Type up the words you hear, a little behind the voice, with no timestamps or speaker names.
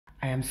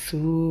I am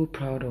so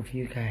proud of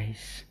you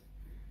guys.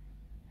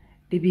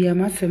 Debi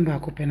amasemba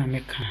akopena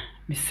meka.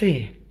 Me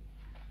say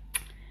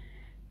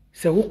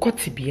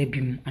wokoti bia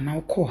bim ana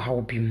wokọ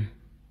hawo bim.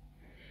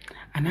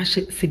 Ana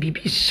se bibi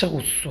hye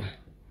so.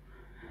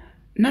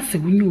 Na se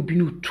wunye obi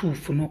no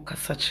tuufo no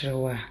kasa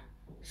kirewa.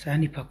 Saa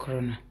nipa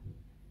korona.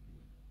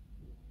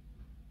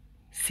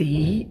 Se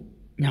yi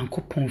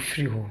nyankopon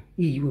firi ho,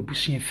 yi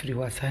wabusua firi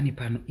ho saa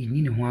nipa no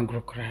enyi ne ho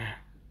agrokra.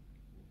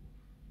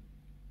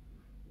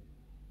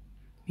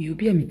 You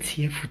be a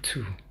metie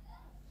futu.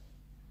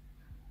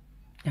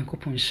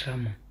 Nyankopon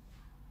shamo.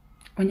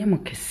 Onya mo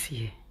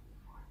kese.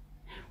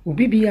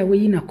 Obi bia we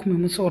yi na kome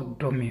mo so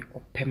odome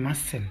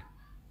opemasem.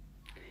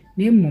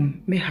 Na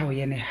emum me haw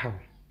ye ne haw.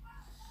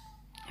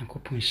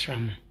 Nyankopon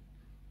shamo.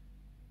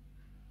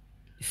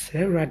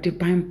 Isere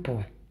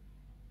bampo.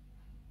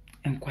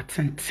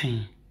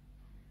 Enkwatenten.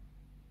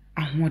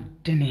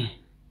 Ahodene.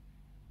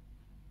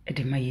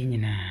 Ede ma ye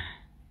nyina.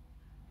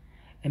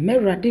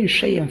 Emerade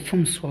nhwe ye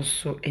mfom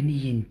so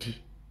eni yendi.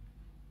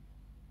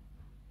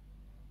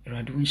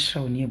 Erade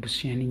wonhra oni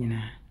abusua ni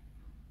nyina.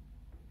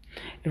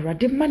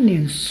 Erade ma ne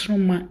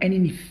nsroma eni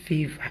ni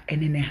favor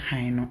eni ne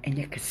han no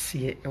enye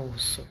kese ewo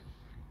so.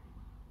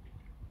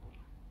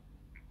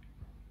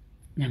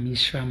 Nyame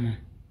nhyiramo.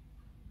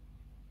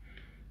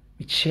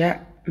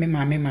 Michia me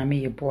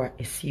mame ye boa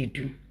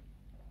esiedu.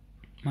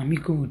 Mami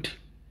good.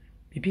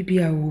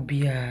 Bibia wo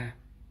bia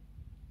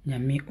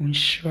nyame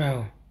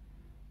onhyira.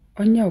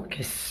 Onya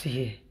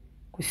okese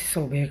kusi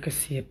so be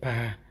kese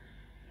pa.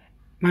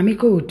 Mami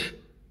good.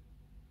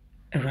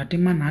 Erade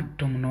ma na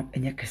dom no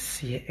enye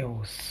kese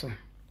ewo so.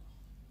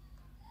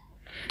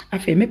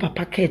 Afi me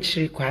papa ka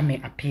echiri kwa me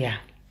apia.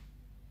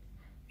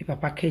 Me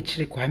papa ka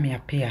echiri kwa me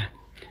apia.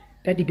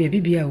 Daddy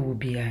baby bia wo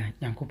bia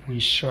Nyankopon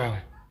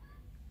hyira.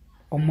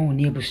 Omo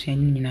oni abusua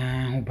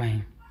nyina ho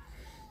ban.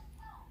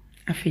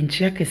 Afi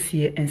nchia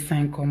kese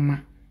ensan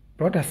koma.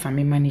 Brother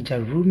Sammy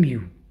manager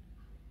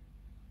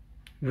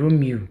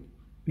Romeo,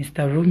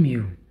 Mr.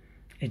 Romeo,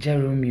 Eja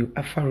Romeo,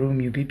 Afa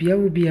Romeo, Bibia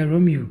will be a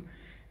Romeo.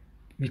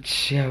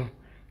 Michelle,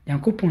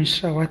 Yankopon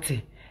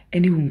shawate,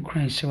 anyone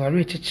crying so a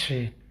wretched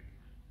tree.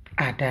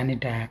 Ah, Danny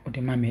da, or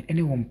the mammy,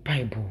 anyone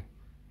pieball.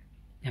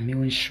 Yami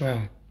won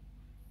shroud.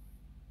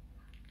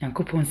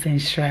 Yankopon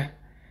sensra,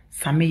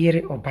 Sammy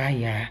yere or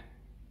baya,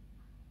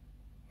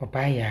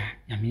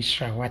 Yami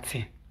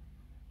shrawate.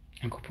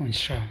 Yankopon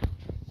shroud.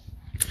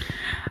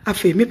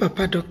 Afi me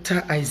papa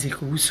Dr.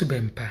 Isaac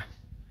Usubempa.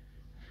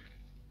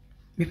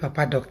 Me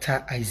papa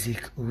Dr.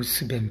 Isaac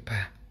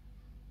Usubempa.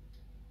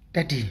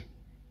 Daddy,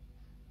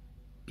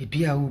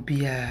 bibia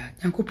ubia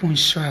Nyankopon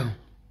hyira.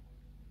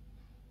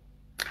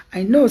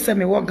 I know say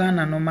me wo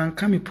Ghana no man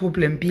ka me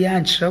problem bia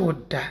ankyere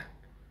oda.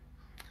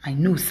 I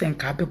know say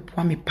nka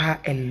beboa me pa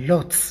a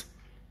lot.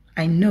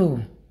 I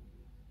know.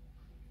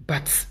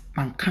 But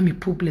man ka me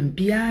problem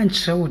bia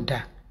ankyere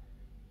oda.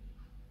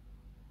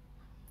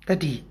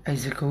 Daddy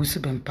Isaac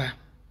Usubempa.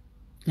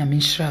 Nyame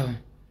nhyira.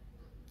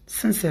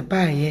 Since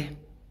baaye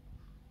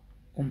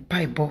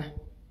Paibo,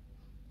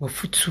 wa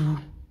futu,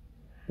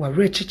 wa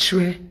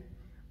rechichwe,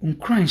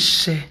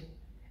 unkranche,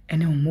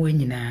 ene umwe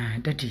nyina,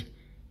 daddy,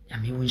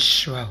 yami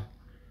wunshwa.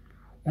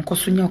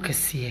 Unkosunya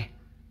okesiye,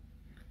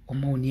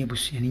 omo oni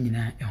abusua ni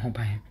nyina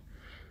ehoban.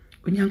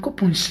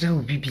 Onyankopon hyira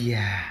obi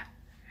bia.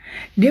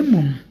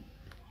 Nemum,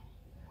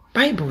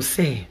 Bible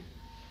say,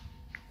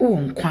 o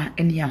nkwa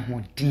ene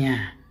ahoden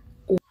a,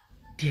 o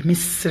de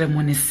mesre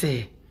mo ne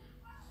se,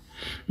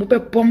 mo be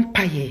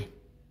bompaye.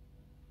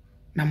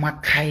 Na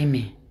makae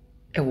me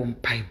ewo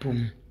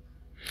mpaibom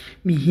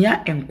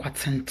mihia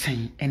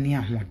enkwatenten ene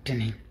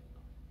ahodene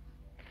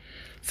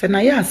se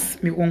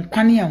nayas me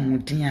wonkwane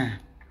ahoden a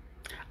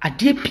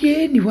ade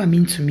pie ni ho a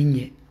mentumi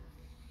nye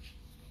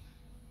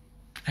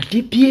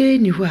ade pie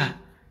ni ho a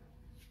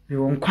me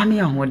wonkwane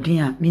ahoden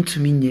a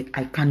mentumi nye.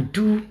 I can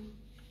do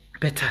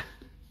better.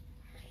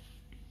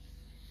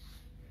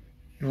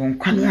 Me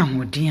wonkwane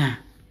ahoden a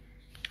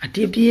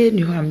ade pie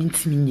ni ho a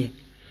mentumi nye.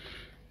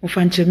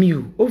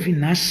 Ofanchemiu, ovin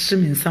na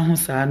shimi nsa ho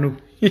saa no.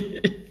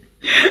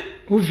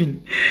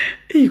 Ovin.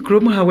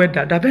 Krom ha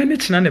weda, da be ne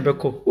china ne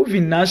beko.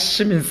 Ovin na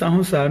shimi nsa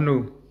ho saa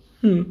no.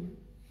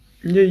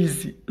 Nye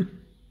easy.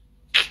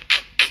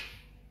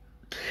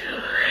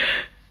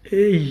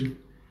 Hey.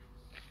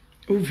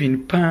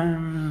 Ovin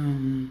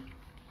pam.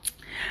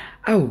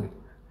 Au.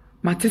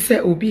 Matise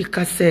obi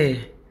ka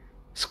se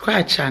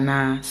scratch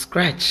ana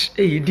scratch.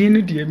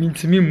 Dinu de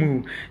mintimi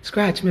mu.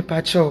 Scratch me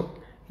pacho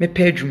me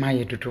pedwuma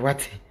ye dodo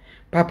wate.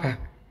 Papa,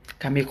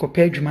 ka me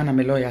kopa adwuma na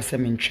me lawyer se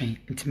me ntwen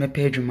nti me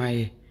pa adwuma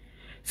ye.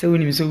 Se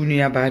woni so wonu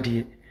ya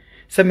baade.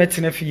 Se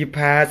metena fi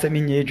pa se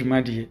me nya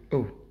adwuma de.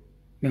 Oh,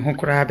 me ho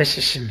kora be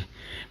hyehye me.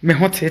 Me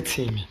ho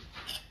tete me.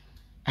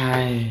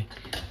 Ai.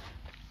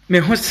 Me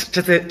ho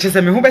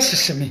tete me ho be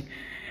hyehye me.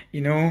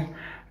 You know,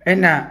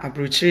 ena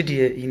abrochire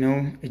de, you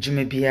know,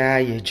 adwuma bia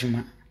ye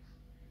adwuma.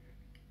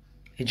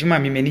 Adwuma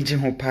me manage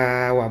ho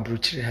pa wa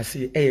abrochire ha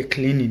se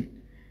cleaning.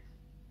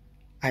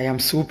 I am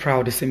so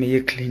proud to say me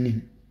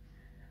cleaning.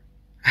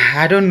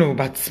 I don't know,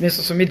 but me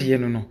so me die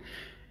no.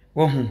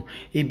 Wohu,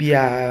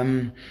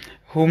 ebia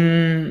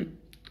home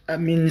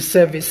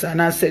service,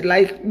 and I said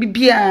like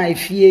bibia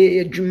if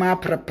ye juma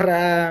pra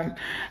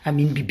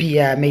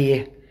bibia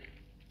meye.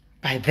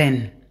 By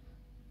then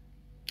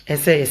I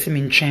say yes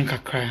me ntwen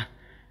kakra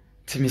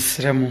ti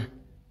misremo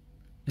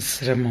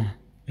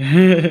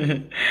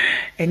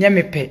enya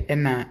mepe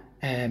na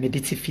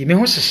mediti fie me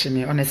ho hyehye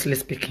me honestly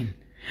speaking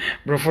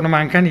brofo no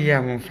man kan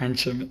ya mo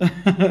fanche me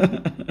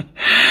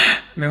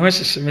me ho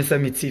hyehye me say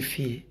meti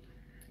fie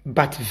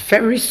but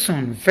very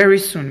soon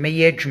me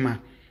ye adwuma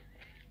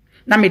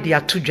na me dia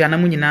todwa na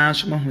munyina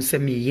so mahu say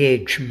me ye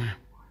adwuma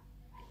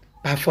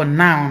but for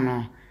now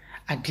no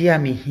adia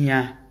me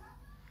hia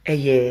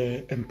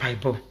eye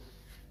empaibo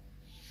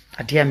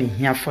adia me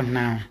hia for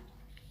now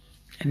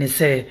and they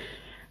say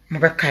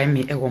mobeka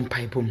me e won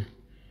paibo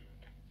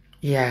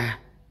yeah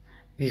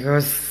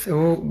because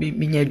me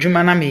nya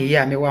adwuma na me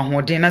ya me wa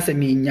hoden na say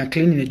me nya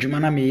cleaning adwuma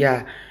na me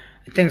ya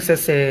I think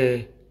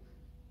say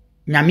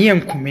nyame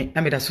enkume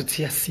na me da so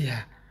tie ase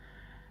a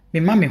me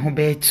ma me ho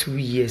be 2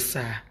 years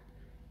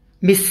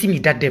me see me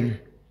dadem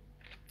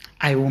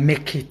I will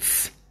make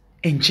it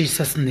in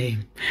Jesus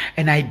name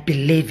and I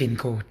believe in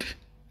God.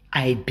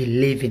 I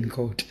believe in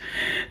God.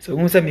 So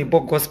when say me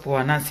book gospel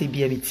and I say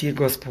be me tie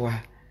gospel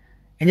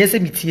and yes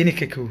me tie ne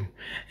keke o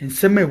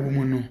nsem awu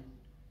mu no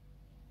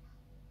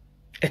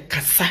e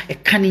kasa e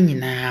kan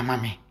nyina ma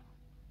me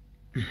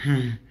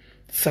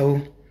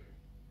so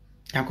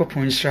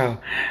yakopon shraw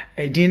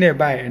edin e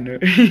ba no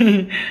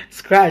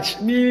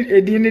scratch me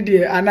edin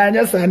de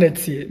ananya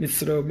sanity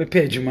misro me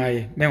page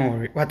my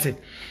memory what it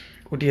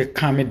would you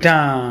calm me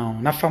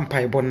down na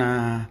fampai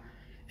bona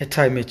e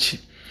time echi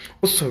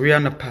o sori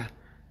anapa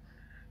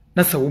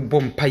na sa wo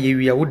bom pa ye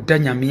wi a wo da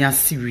nyame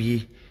ase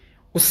wi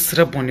o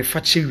sre bone fa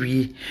che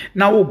wi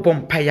na wo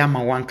bom pa ya ma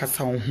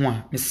wankasa wo ho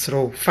a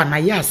misro fa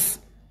nayas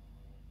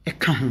e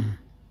ka ho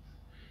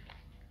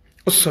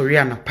o sori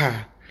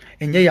anapa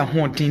enye ya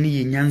ho odin ni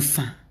ye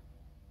nyansa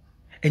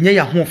enye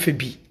ya ho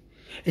febi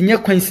enye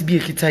kwansi bi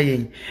ekita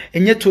yen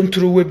enye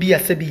tontrowa bi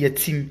asabi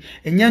yatim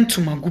enye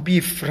ntomagu bi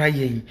efra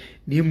yen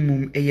na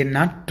emum eye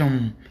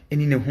nadom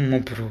eni ne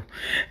humobro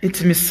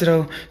intimi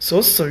srew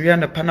so sori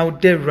anapa na wo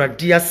de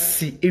awurade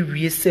ase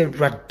ewie se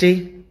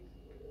awurade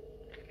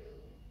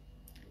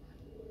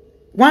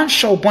wan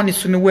show boni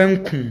so ne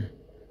wanku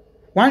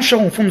wan show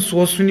mfom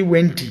so so ni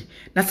wandi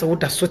na se wo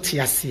da so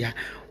te ase a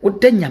wo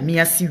da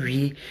nyame ase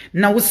wie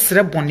na wo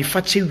sre boni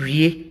fa che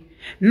wie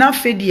na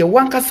fedi e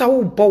wankasa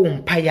wo bo wo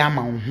mpa ya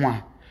ma wo ho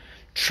a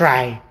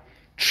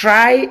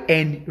try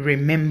and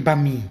remember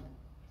me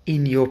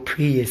in your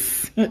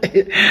prayers.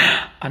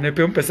 And a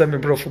person me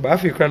bro for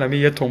Africa na me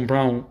here Tom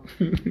Brown.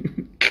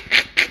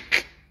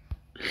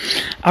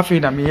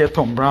 Africa me here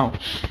Tom Brown.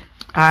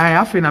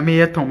 Africa me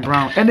here Tom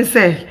Brown. And they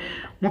say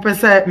mo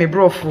person me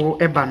bro for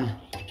Ebano.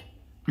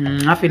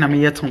 Africa me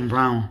here Tom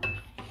Brown.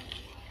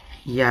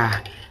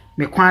 Yeah,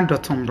 me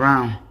kwando Tom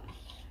Brown.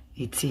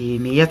 Iti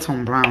me here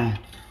Tom Brown.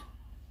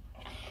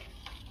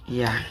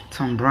 Yeah,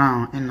 Tom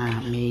Brown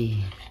and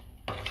me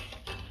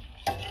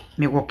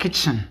work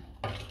kitchen.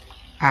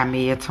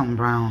 Me Tom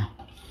Brown.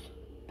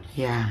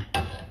 Yeah.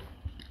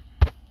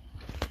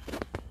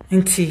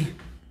 Inti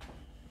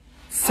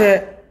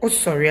se o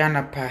sorry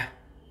anapa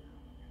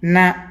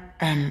na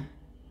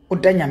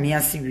odanya me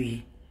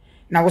asiwi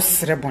na wo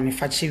sre bone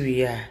fa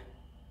chiwi a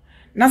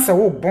na se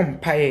wo bom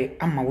pae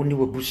ama wo ni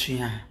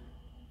wabusua.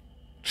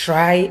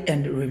 Try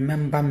and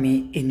remember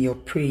me in your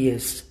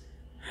prayers.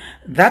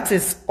 That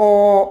is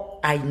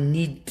all I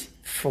need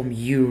from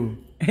you.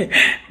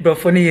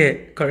 Brofo ni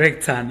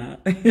correct ana.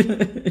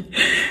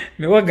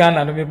 Me wa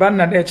Ghana no me ban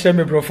na de che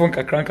me brofo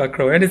kakra.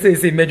 And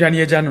say medwane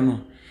eja no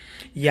no.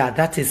 Yeah,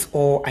 that is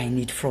all I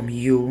need from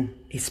you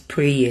is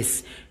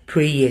prayers.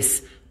 Bible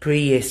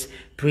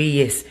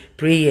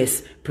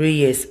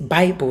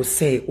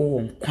say o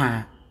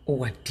nkwa o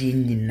wadi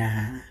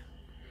nyina.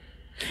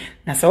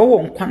 Na so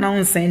o nkwa na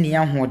onsan ni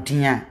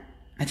ahoden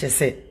a che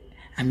say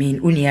I mean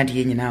uni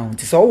ade nyina o.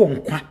 So o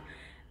nkwa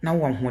na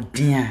wo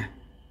ahoden a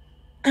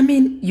I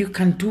mean, you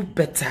can do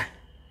better,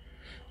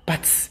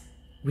 but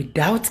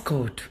without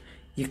God,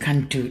 you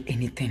can't do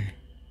anything.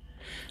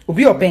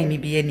 Obi obey me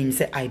be enim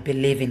say I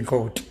believe in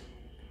God.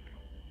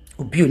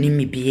 Obi oni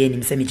me be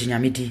enim say me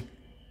jinyamedi.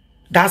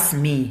 That's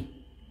me.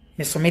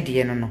 Me so me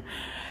de no.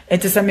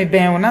 Enti say me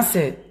ben wona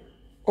say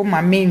o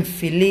ma me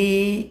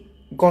mfili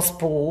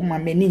gospel o ma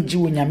me ninji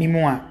onyame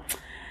mu a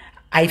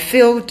I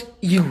felt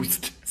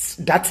used.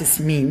 That is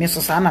me. Me so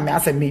sa na me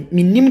ase me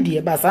nim de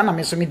ba sa na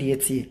me so me de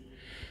tie.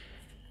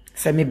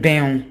 Se me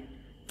ben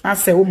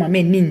ase wo mama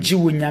ninji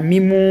wo nyame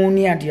mu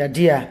ni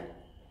ade a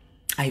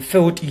I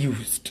felt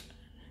used.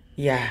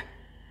 Yeah.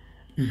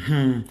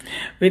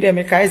 We dey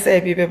make I say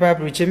people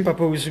bruchim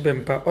papa usu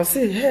bempa. O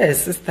say, "Hey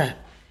sister,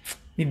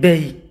 me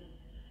bay.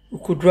 U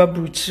kudwa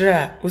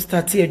bruchira, o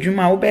start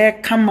adwuma wo be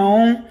kama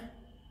on."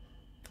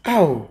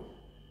 Aw.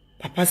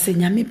 Papa say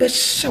nyame be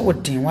hye wo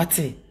den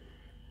wate.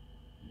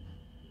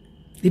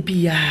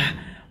 Libia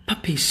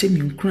papa hye mi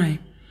nkran.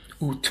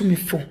 O to me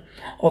for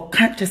or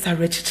can't just a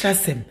rich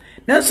trasem.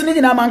 Now, so need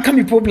a man can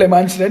be problem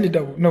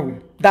and no,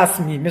 that's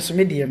me, Miss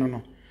Media.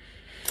 No.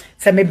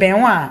 Se me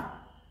benwa,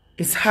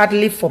 it's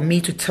hardly for me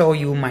to tell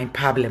you my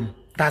problem.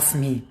 That's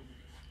me.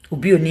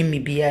 Ubi oni me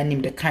be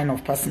the kind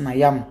of person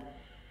I am.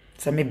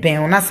 Se me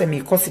benwa na se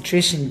me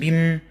concentration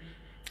bim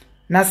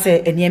na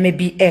se enye me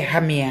bi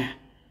hamia.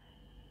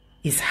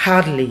 It's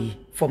hardly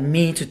for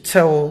me to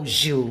tell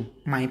you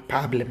my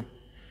problem.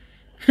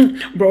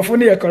 Bro,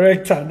 funny a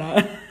corrector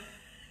now.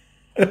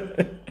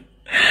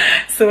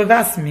 So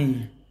that's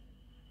me.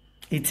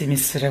 It's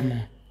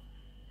misremo.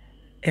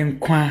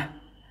 Enkwa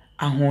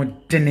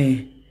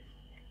ahodene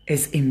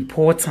is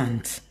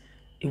important.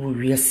 It will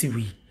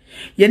really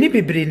Yeni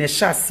bebre ne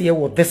shase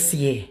wo this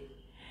year.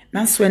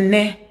 Nanso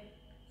ene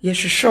ye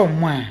hwehwe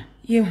mo a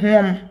ye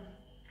hom.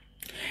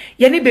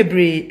 Yeni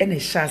bebre ene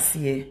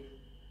shase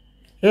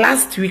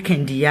last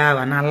weekend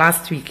ya na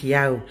last week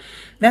ya.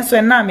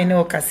 Nanso na me ne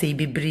okase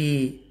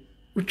bebre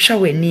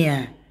utwa wani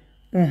a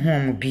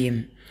uhom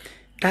biem.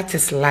 That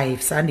is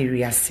life, so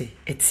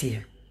it's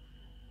here.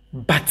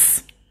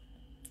 But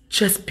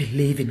just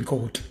believe in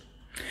God.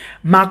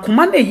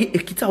 Makuma ne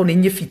ekita o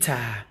nenye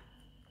fita.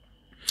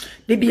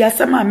 Debi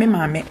asama me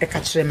mame e ka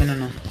kire me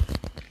no.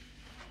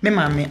 Me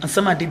mame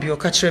asama debi o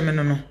ka kire me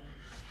no.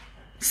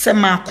 Se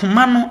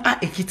makuma no a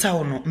ekita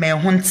o no me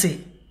ho nte.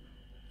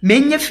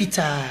 Menye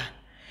fita.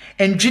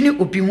 Endwini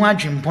obi ho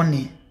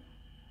adwenbone.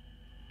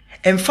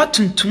 Emfa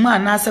tuntum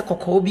ana se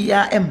kokko obi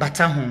a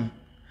embata ho.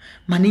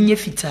 Maninye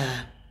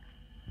fita.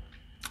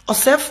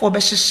 Osef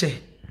obehye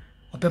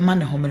obema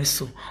ne homere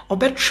so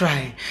obe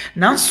try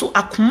nanso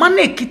akoma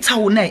na ekita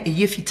wo na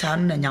eye fita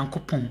no na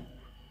nyankopon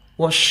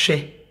wo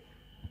hwe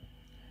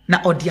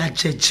na odi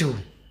ajeje.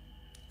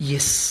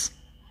 Yes.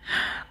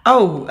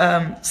 Oh,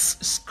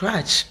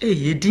 scratch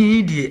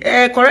yedidi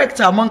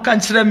corrector amon kan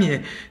kire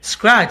me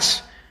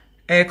scratch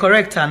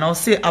corrector now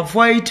say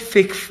avoid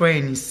fake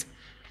friends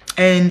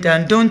and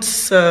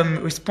don't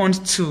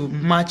respond to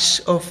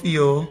much of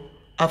your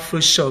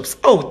Afro shops.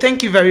 Oh,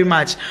 thank you very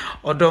much.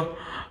 Although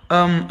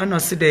and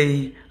also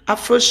the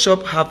Afro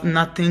shop have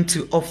nothing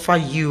to offer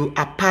you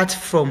apart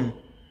from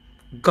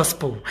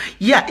gospel.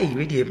 Yeah, hey,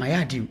 really, my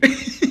audio.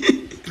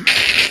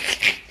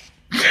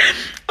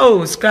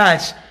 Oh,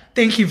 Scratch,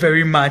 thank you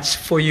very much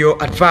for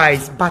your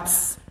advice. But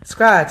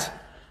Scratch,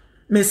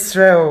 Miss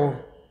Rel,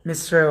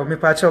 me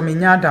pacho me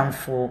nyadam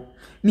for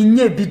me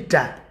nye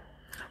bida.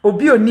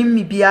 Obi onim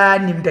mi bia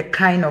nim the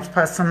kind of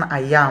person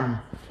I am.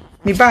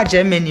 Me ba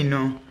Germany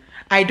no.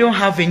 I don't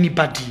have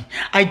anybody.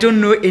 I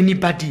don't know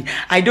anybody.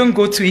 I don't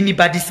go to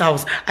anybody's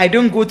house. I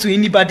don't go to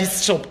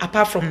anybody's shop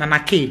apart from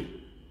Nanake.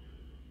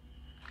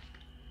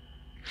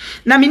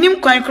 Na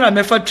minim kwan kra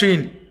me for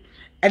train.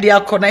 E de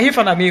akona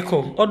hifa na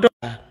meko. Odo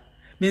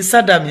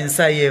minsada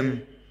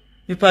minsayem.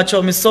 Mi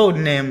pacho mi sold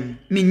name.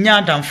 Mi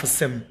nyadam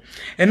fosem.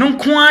 Eno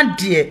nko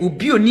ade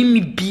obi oni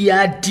mi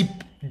bia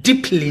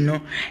deeply no.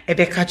 E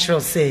be ka kro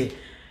say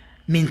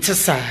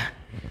mintesa.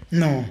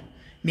 No.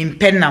 Mi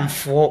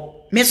mpennamfo.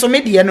 Me so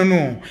media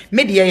no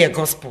media ye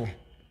gospel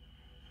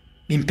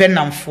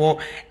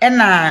impennamfo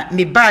ena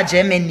me badge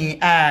emeni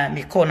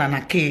me call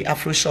na ke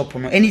Afro shop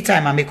no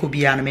anytime I make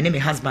obia no me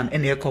name husband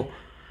ena eko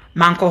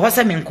manko ho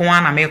se me nko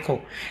na me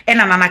eko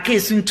ena na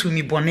ke suntu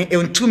mi bone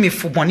entu mi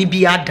fo bone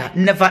bi ada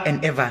never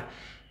and ever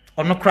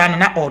ono kra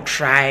na all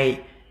try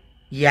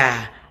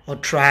yeah or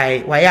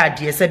try why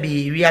ade se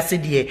be wiase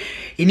de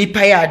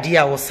enipa ya ade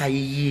a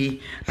wosayi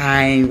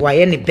ai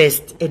why any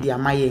best e de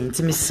amaye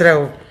ntimi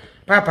srew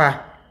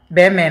papa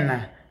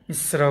Bemena,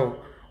 Misro,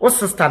 o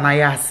sister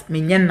nayas,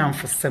 me yenam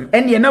for some,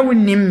 and ye know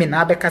nim me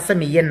na becasa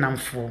me yenam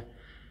for.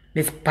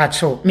 Miss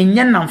Pacho, me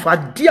yenam for a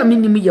dear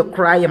minimi ye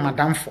cry,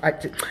 madame for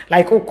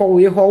like o call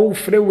we whole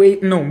freeway,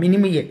 no,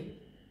 minimi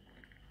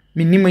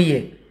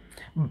ye.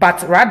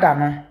 But rather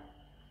no,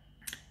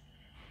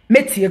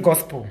 metie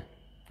gospel,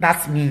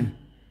 that's me.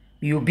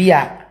 You be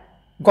a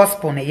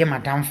gospel na ye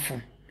madame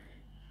for.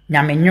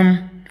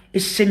 Nyamenyum,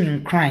 is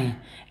shaming crying,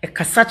 a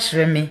cassach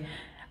me.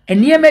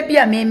 Enie me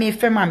bia me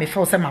fema me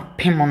fe se ma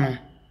pemo no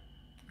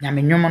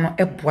nyame nwomo no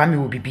eboa me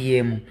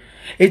obibie mu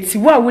eti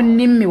wo a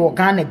wonim me wo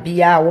Ghana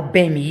bia wo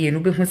ben me ye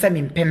no be hu se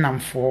me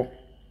mpennamfo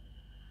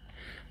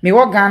me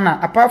wo Ghana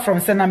apart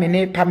from se na me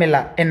ne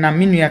Pamela na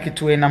menua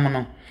keto enam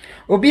no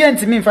obi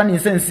antimi mfa ne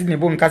nsansi ne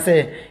bo nka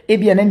se e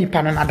bia na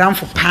nipa no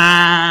nadamfo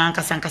pa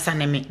nkasa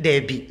ne me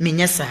da bi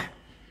menyesa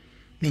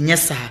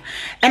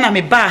ena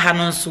me ba ha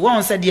no so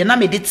won se de na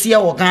me de tie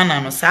wo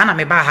Ghana no sa na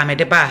me ba ha me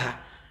de ba ha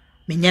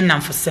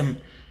menyenamfo sem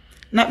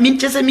na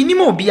minchese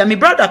minimo obi me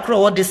brother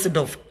crow what this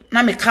of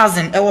na me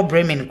cousin ewo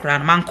Bremen kra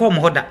na man kom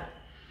hoda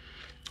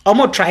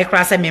omo try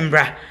kra se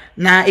membra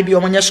na ebi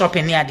omo nya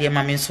shopping ne ade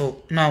ma me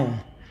so no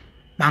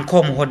man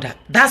kom hoda.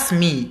 That's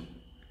me.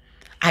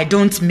 I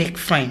don't make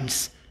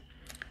friends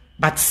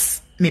but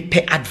me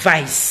pay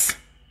advice,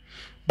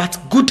 but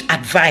good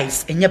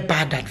advice and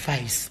bad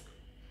advice.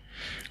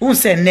 Who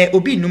say ne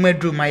obi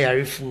numadru ma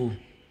yarefu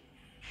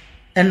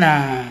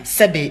ena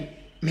sebe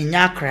me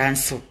nya kra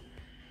nso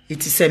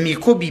it is a me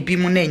ko bibi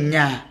mu na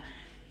nya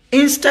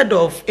instead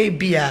of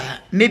abia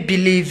me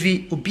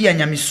believe obi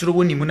anyamesuro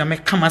woni mu na me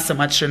kama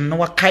samachre no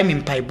wa kai me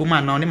mpai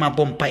buma na oni ma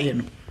bom pai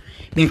no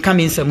me nka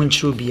me nsam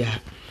nchiro bia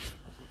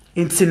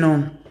Enti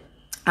no,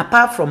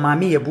 apart from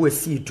mami yebo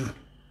esidu,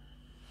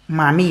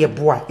 mami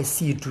yebo a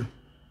esidu.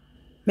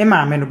 Me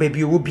mami no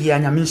baby wo bia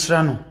nyame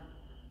nhyira no.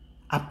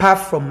 Apart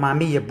from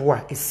mami yebo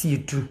a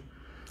esidu,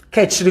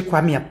 ka chiri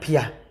kwame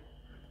apia.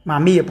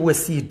 Mami yebo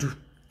esidu,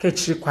 ka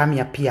chiri kwame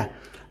apia.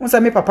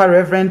 Unsa me papa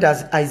Reverend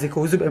as Isaac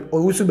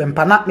Owusu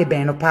bempa na me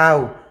ben no pa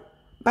o.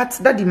 But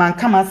daddy man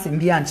come asim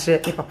bia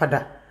anche me papa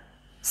da.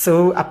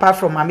 So apart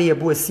from mami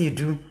yebo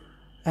esidu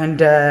and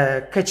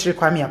ka chiri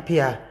kwame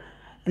apia,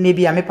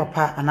 maybe me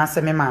papa and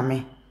answer me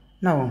mami.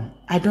 No,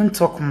 I don't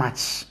talk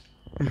much.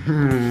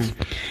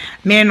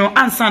 Me no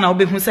answer na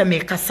obehu se me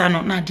kasa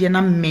no na de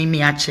na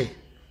me ache.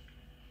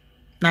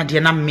 Na de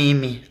na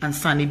me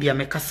answer na bia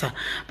me kasa.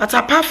 But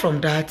apart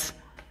from that,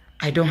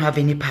 I don't have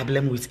any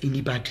problem with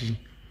anybody.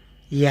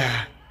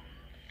 Yeah.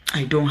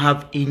 I don't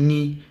have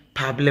any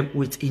problem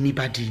with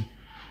anybody.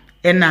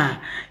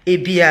 Ena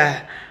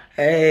ebia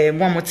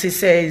one more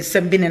say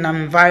something in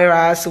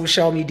viral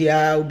social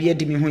media will be a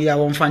demi who ya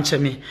won't fanch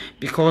me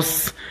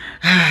because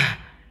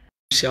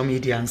social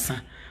media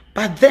answer.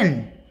 But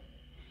then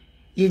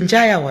you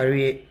enjoy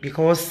worry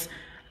because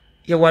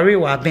you worry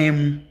wa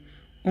bem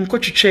unko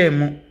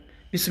chuchemu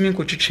isumi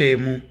nko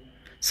chuchemu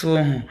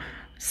so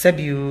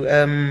sabi you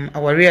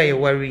worry you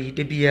worry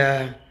de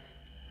bia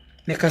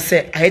make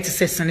say I hate to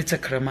say senator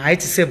krama I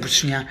hate to say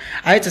bushia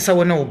I hate to say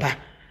one oba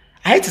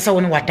I hate to say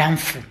one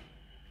wadamfu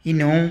you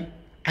know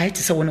I hate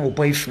to say one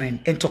boyfriend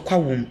and to kwa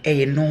wom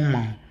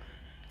normal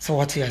so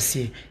what you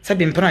say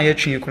sabi mpana ya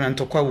twen kuna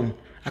to kwa wom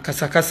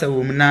akasakasa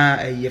wom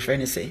na ye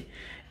friend say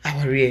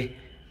worry.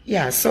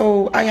 Yeah,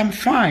 so I am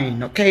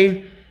fine,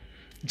 okay?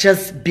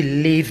 Just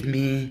believe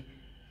me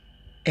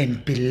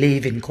and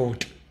believe in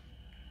God.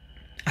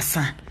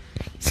 Asa.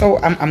 So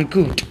I'm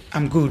good.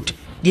 I'm good.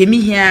 Ye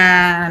me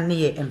here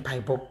near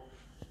Empire Bob.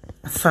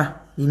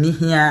 Asa, ye me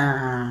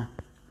here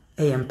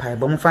Empire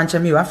Bob.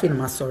 Mfancha me wa feel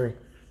my sorry.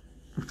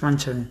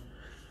 Mfancha me.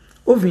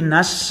 Ovi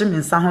na shim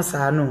in san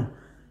hosa no.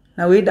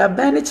 Na we da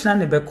ban ni china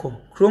ne beko.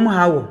 Krom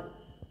hawo.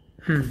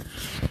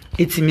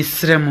 Eti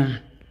misremo.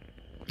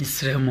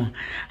 Israel.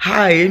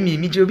 Hi,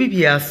 me jobi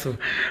biaso.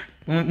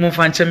 Mon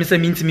fancha me se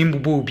minti mi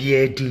mbubo obi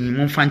edin.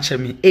 Mon fancha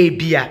me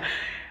ebia.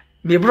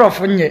 Me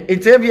brofo nye.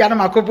 Enti ebia na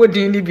makopo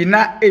din ni bi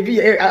na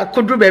ebi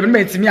akodru be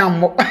me ntimi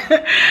ammo.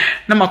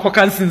 Na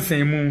makoka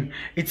nsensen mu.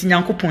 Enti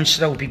nyankopon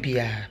hira obi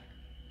bia.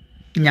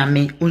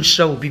 Nyame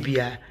onhira obi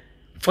bia.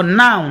 For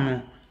now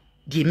no,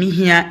 die mi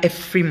hia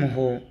efri mo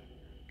ho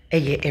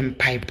eye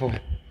empaibo.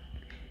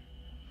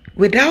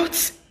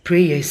 Without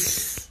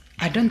prayers,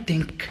 I don't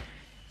think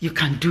you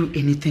can do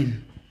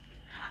anything.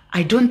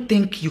 I don't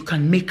think you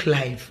can make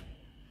life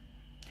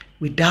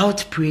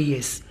without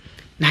prayers.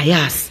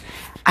 Nayas,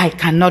 I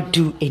cannot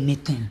do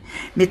anything.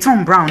 Me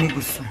Tom Brown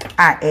igusu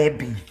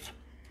Ebin.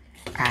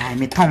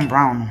 Me Tom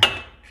Brown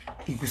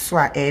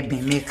igusu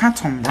Ebin. Me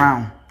Tom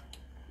Brown.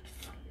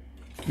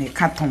 Me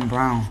Tom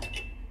Brown.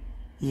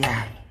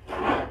 Yeah.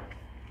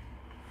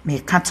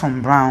 Me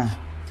Tom Brown.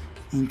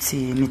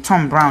 Inti me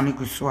Tom Brown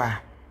igusu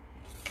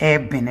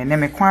Ebin. And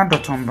me kwa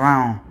Tom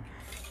Brown.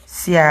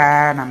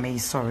 Sia na me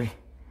sorry.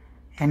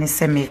 And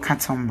say me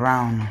Tom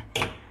Brown.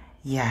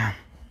 Yeah.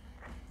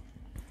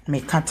 Me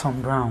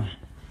Tom Brown.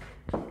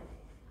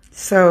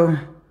 So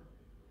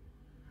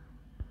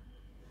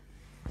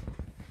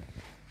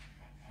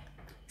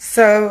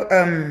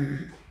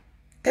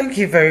thank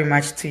you very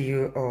much to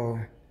you all.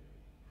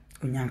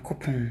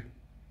 Unyankopon.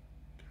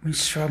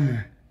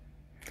 Unshramu.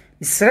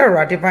 Isra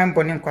rade ban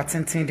bonin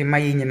kwatintin de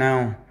maye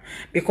nyina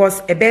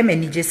because ebe me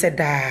nije said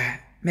da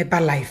me ba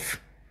life.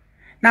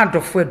 Na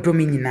adofo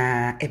edomi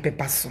nyina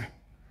ebeba so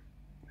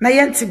na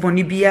yenti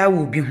boni bia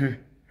wo bi hu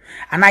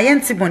ana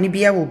yenti boni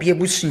bia wo bi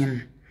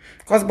ebusuam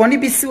cause boni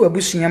bi si wo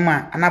ebusuam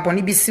ana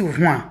boni bi si wo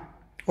hu a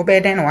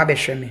obeden na wa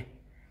behwe me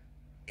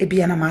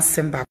ebia na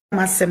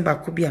masemba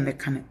ko bia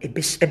meka na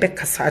ebe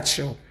kasa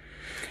acho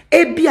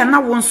ebia na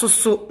won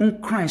soso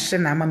nkran hye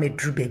na ama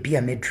medru ba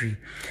bia medru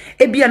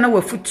ebia na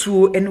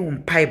wafutuo ene wo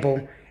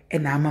mpaibo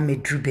ena ama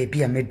medru ba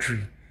bia medru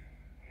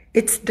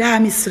it's da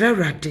misra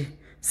rade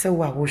se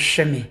wa wo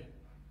hwe me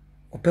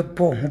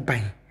obebo ho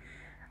ban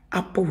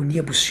apo woni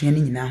abusua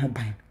ni nyina ho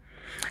ban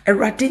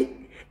erade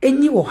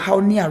enyi wo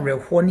haw ni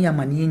arehwo ni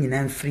amane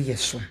nyina mfiri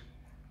yeso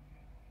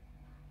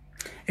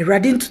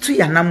erade ntutu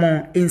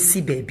yanamo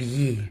ensi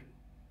baabi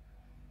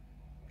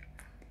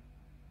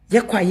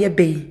ye kwa ye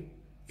be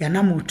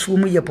yanamo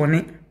tuomu ye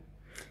bone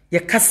ye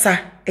kasa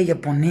ye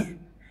bone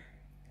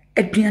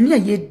aduane a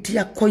ye di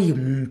akoye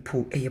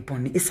mumpo ye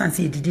bone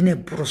esanse ye didi na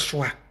eboro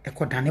so a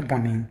ekodane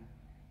bone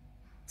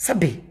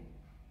sabe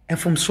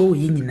from so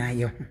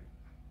ye.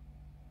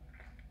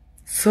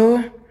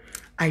 So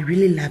I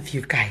really love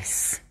you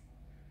guys.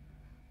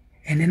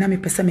 And then I'm a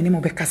person me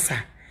name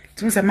obekasa.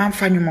 To say man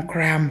fanyu mo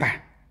kramba.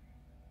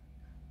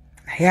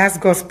 Here's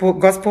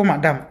gospel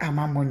madam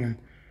amamonyum.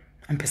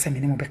 I'm person me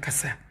name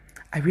obekasa.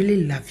 I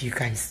really love you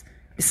guys.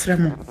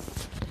 Isramo.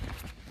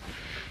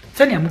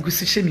 Tani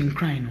amugusi shemi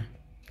crying no.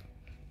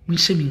 Mun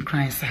shemi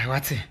crying sa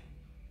wate.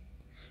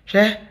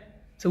 Hwe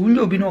so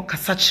wunyo obi no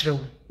kasa kirewo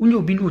unye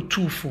obi no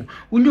tufo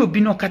unye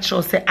obi no ka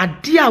kire se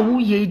ade a wo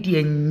ye de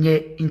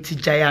enye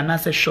ntijaya na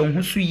se hwe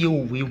ho so ye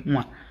owe hu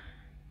a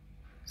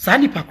saa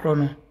nipa kro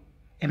no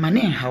e ma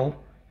ne hawo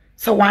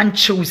se wan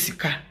che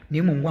usika na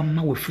emu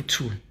wamma we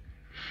futuo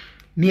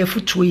me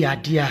afutuo ya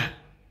ade a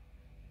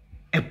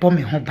ebo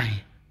me ho ban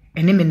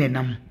ene me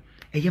nenam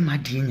eye ma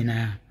de nyina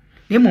na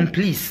emu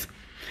please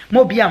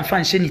mo bia amfa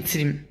nhye ni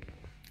tirim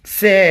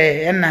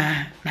se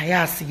na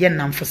yas ye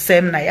nam for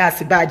sem na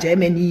yas ba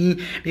Germany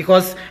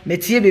because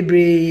metie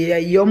bebre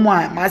yomo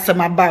a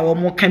masama ba wo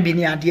mo kan bi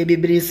ni ade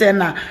bebre se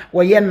na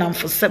wo ye nam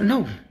for sem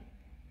no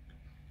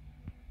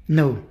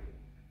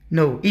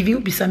if you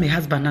be my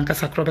husband anka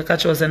sakrobe ka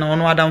chose na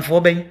ono adam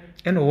for ben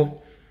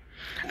eno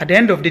at the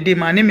end of the day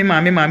ma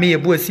me ye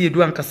bu asi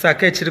edu anka sa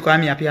ka chiri kwa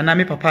me apia na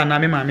me papa na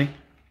me mame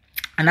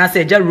ana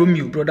se ja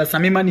Romeo brother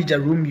same manager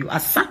Romeo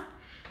asa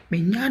me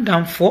nya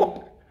adam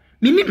for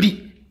me ni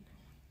bi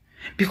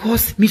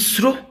because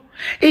misro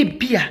e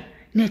bia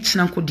na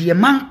echina nkode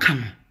manka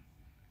no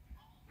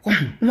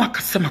wo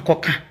akasa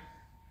makoka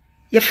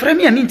ye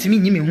frame ya ntimi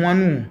nyi me ho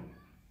anu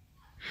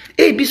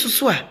e bi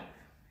susu a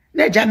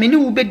na ja me ni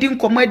wo bedi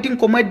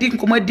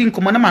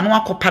nkomo na ma no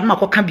akopa na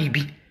makoka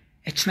bibi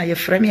echina ye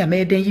frame ya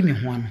me den yi me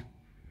ho anu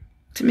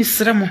timi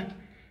sere mo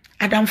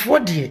adamfo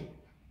de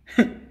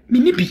me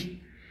ni bi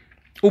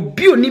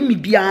obi oni mi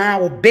bia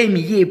obe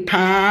mi ye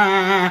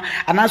pa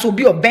anaso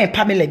obi obe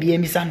Pamela bia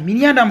mi san mi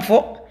ni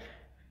adamfo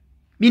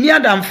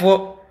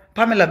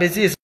Pamela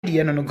Bezi is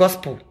no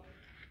gospel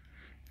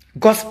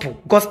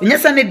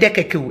nyesa ne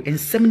dekeke wo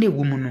ensem ne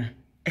wo mu no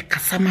e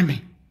kasa ma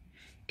me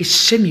e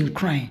shame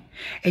crying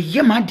e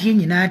ye ma de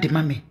nyina de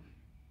ma me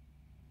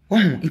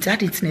nti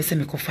ade ntine se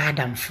me ko fa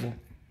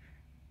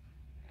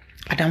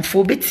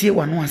adamfo betie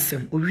wano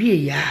asem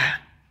owie ya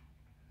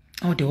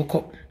o de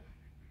woko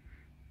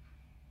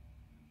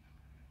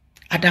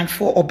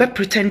adamfo obe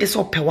pretend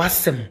so pe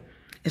wasem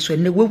enso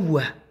ne wawu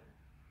a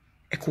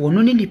e ko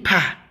wono ni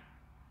nipa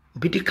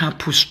obedi can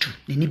push to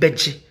ni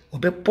beje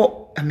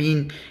obepo I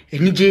mean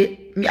enije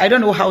I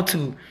don't know how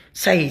to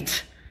say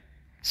it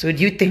so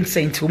do you think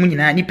saint wo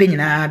nyina ni pe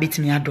nyina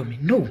betimi adome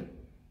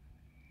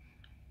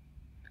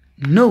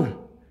no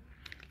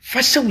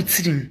fasha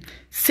witirim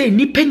say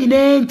ni pe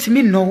nyina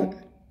ntimi no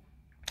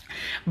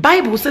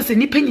Bible says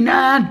ni pe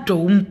nyina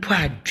do mpo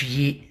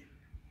adue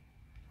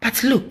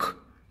but look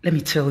let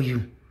me tell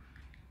you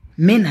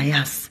men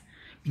nayas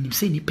minim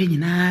say ni pe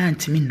nyina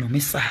ntimi no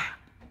mesa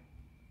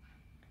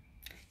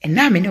and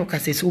now me no ka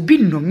say so obi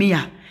no me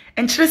a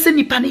enkyere se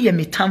nipa ne ye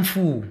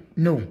metamfo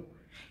no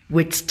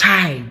with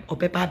time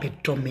obeba be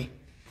do me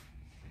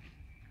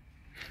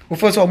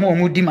ofo so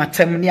omo di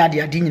matem ne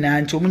ade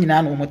nyina nti omo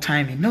nyina no omo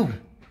time no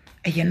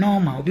eye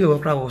normal obi o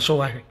kra wo so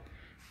wa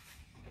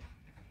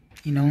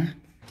you know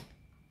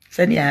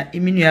send ya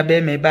iminu ya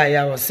be me ba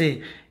ya wo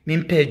say me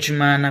mpa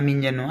adwuma na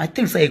menye no I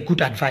think say a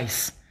good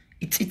advice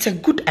it's a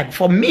good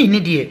for me ni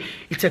die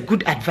it's a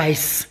good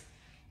advice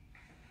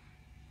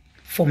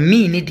for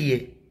me ni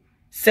die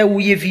say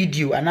we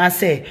video and I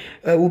say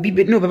will be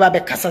no baba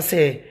be kasa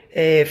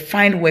say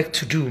find work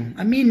to do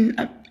I mean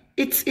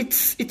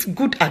it's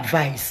good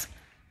advice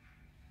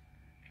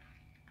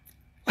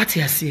what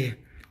you say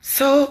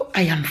so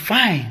I am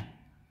fine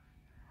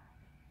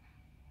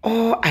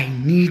all I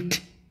need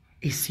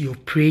is your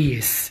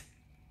prayers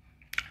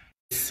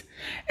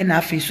and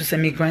I feel so say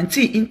me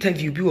grantee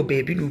interview bi o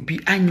baby no bi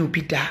anyo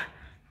bi da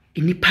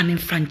enipa ne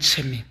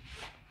mfa me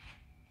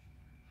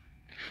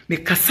me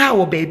kasa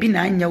wo baby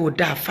na anya wo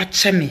da fa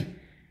me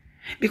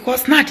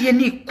because na de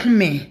ni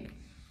kume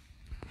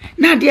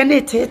na de na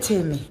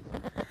tete me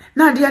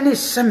na de na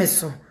hye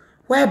so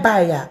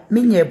whereby ya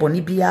menye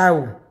boni bia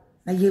wo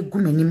na ye gu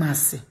mani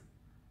mase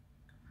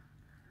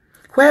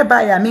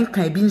whereby ya men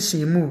kan bi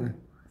nhemu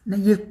na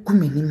ye gu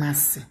mani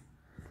mase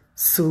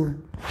so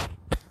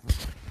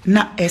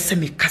na ese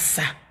me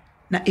kasa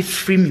na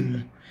efri me mu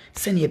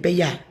se ne be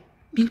ya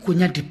min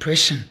konya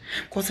depression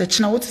cause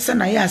china what say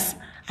na yes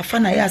afa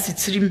na yas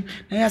tirim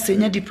na yas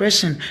enya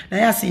depression na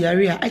yas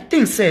yarea I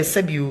think say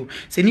sebio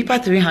say nipa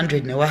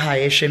 300 na wa ha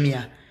ye hwemi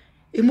a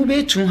emu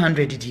be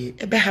 200 die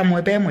ebe ha mo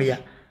ebe mo ya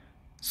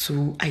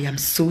so I am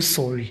so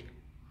sorry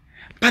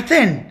but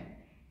then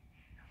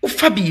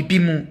ufa bibi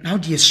mu na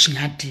odi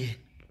esua de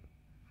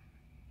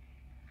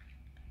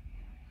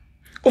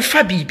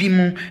ufa bibi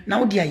mu na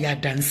odi aya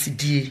dance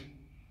die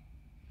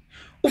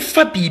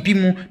ufa bibi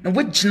mu na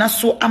wagina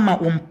so ama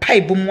wo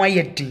mpaibo mu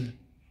ayedin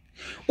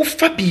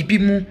ufa bibi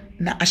mu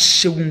na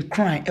ashewun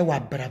cry ewa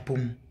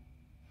brabom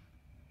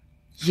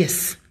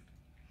yes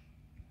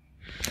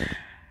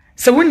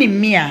so when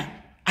me I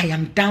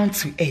am down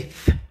to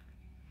earth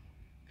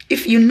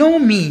if you know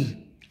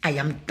me I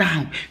am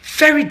down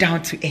very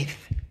down to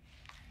earth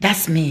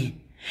that's me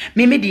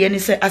de any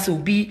say as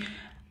obi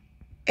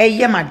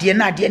eyema de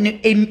na de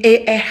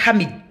ne ha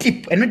me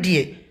deep eno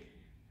de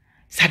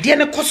sade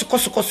ne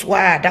koso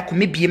wa da ko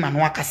mebie ma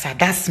no akasa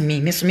that's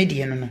me so me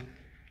de no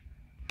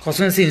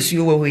koso nse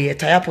nsuo wo ye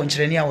taya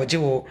ponkyere ne a woje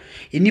wo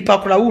enipa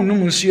kora wo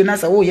num nsuo na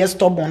sa wo ye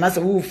stubborn na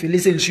sa wo feel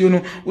se nsuo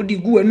no wo di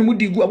gu anum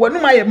di gu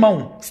wanum aye ma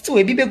wo still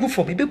e bi begu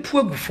fom e be pu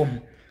agu fom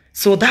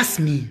So that's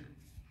me.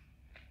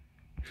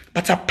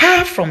 But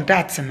apart from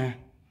that,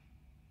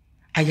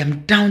 I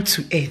am down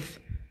to earth.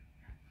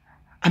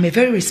 I'm a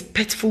very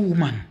respectful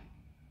woman.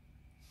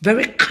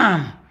 Very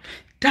calm.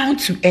 Down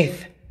to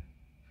earth.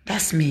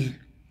 That's me.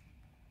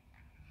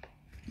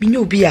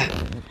 Binyobia.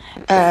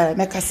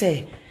 Make I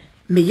say,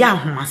 me ya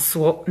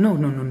humaso. No.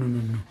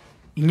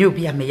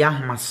 Binyobia me ya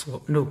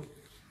humaso. No.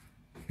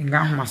 Me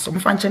ya humaso.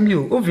 Mfanche mi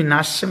o. Ovi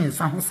na shime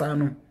nsa hosa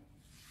no.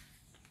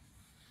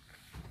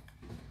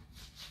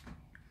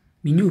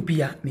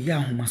 Binyobia me ya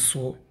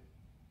humaso.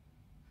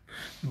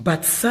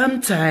 But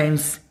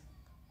sometimes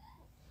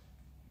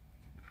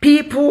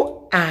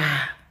people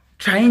are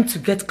trying to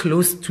get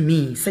close to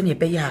me. Senye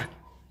beya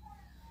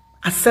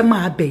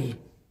asema abe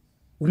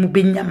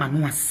umubenya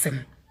manu asem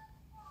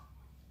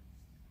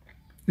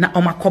na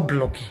omako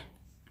blogi.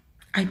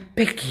 I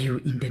beg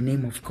you in the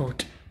name of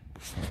God.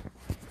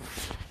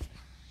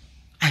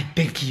 I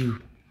beg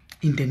you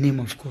in the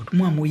name of God.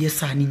 Mo amoye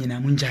sa ni nyina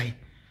munjai.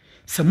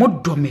 Se mo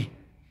dome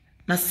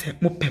na se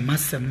mo pema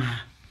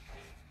sema.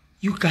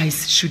 You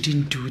guys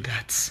shouldn't do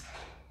that.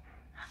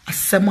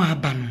 Asema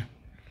abano.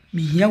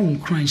 Mi hia won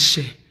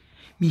kranhye.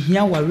 Mi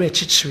hia ware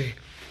chichire.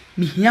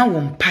 Mi hia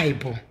won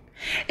paibo.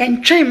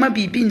 Entwen ma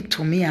bibi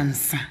ntomi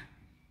ansa.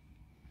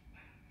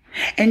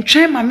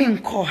 Entwen ma me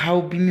nko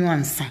how bi mi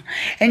ansa.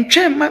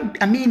 Entwen ma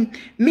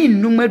me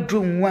numa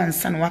dro nwu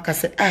ansa na waka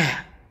se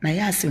na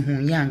ya se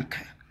hu yanka.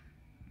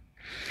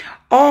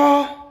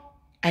 All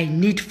I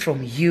need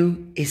from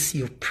you is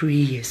your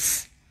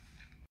prayers.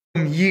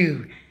 From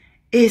you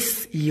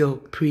is your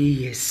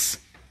prayers.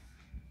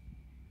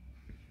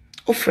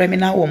 Ofre me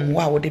na wo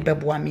mwa wo de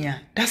beboa me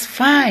a. That's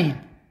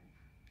fine.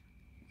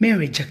 Me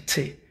reject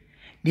it.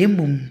 Na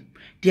emum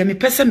de me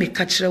pese me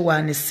ka kire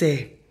wa ne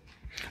se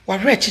wa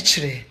hwe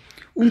chichire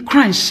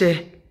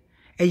unkranhye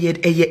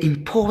eye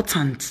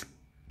important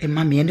e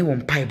ma me ne wo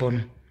mpaibo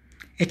no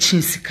e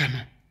chinsika no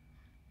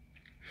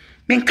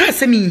me nka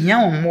se me hia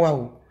wo mwa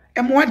wo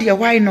e mwa de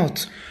why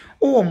not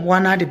wo mwa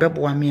na de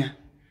beboa me a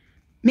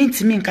me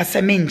ntimi nka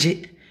se me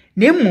nje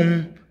na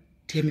emum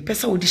de me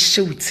pese wo de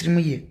hye wutirim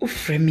ye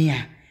ofre me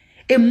a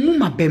emu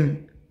mabem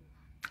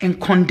en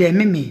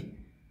condemn me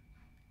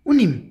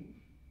unim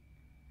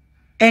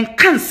en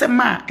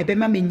kansema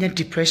ebema me nya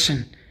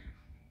depression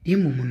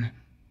emumu no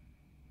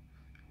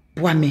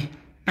boa me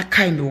na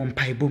kai me won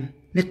paibom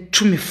na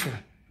tumifo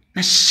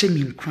na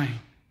hye crying.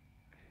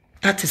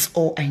 That is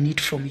all I need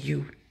from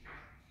you.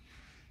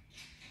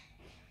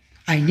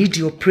 I need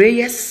your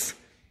prayers.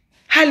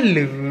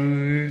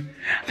 Hello.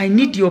 I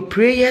need your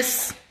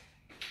prayers.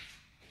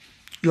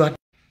 You are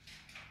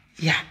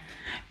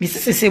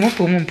Mrs.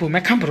 Mumpo,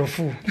 my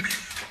cambrofo.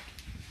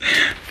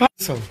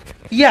 So,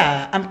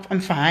 yeah,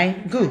 I'm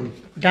fine. Good.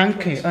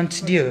 Thank you,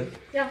 Auntie dear.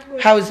 Yeah,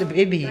 good. How's the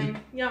baby? Fine.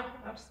 Yeah,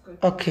 that's good.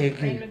 Okay,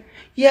 good.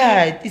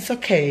 Yeah, it's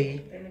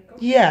okay.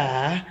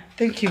 Yeah,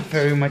 thank you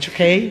very much.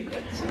 Okay.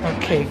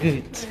 Okay,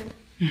 good.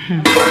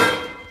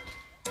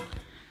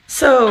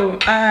 So,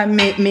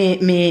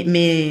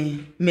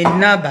 me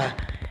naba,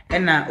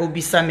 and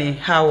obisa me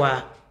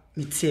how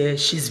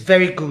she's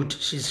very good.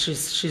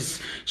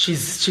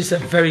 She's a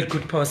very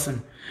good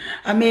person.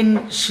 I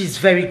mean, she's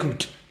very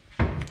good.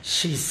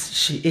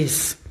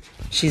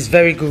 She's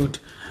very good.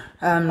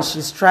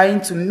 She's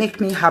trying to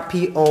make me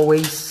happy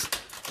always.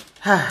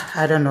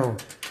 I don't know.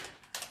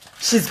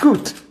 She's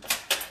good.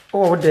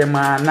 Oh, the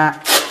man,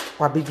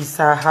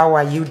 Wabibisa, how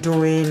are you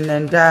doing?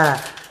 And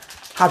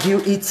have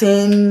you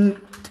eaten?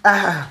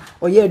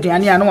 Oh yeah,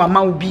 Diani, I know I'm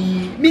out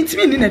be. Means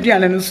me in a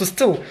Diana, so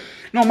still.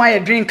 No, my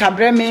drink,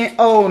 Cabreme.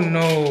 Oh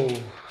no,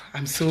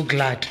 I'm so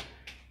glad.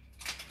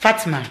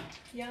 Fatima.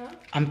 Yeah.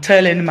 I'm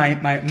telling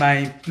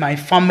my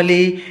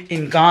family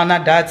in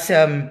Ghana that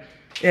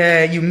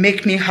you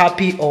make me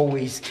happy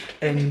always,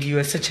 and you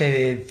are such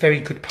a very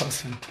good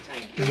person.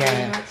 Thank you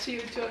very much.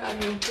 You too are a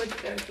good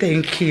person.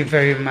 Thank you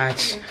very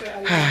much.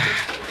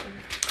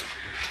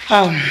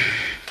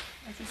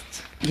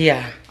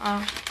 Yeah.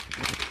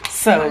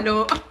 So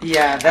hello.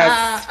 Yeah,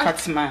 that's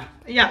Fatima.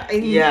 Yeah.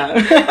 Yeah.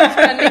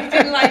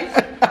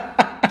 Life.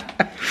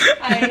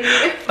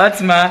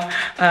 Fatima,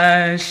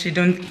 she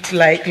don't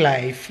like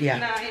life. Yeah.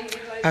 Nah,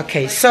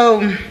 Okay,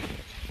 so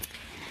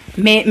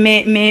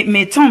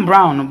me Tom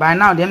Brown by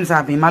now them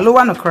have been my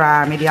lower no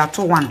cry me the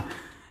ato one.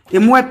 The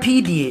more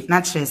PD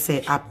naturally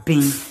say I've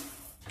been.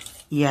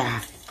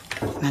 Yeah.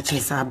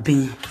 Naturally say I've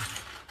been.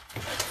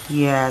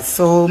 Yeah,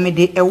 so me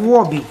the a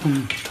war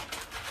become.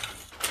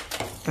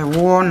 A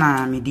war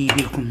na me the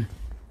become.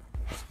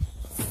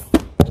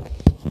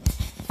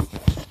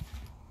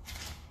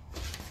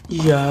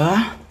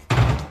 Yeah.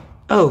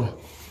 Oh.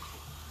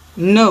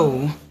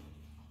 No.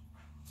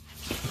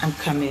 I'm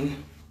coming.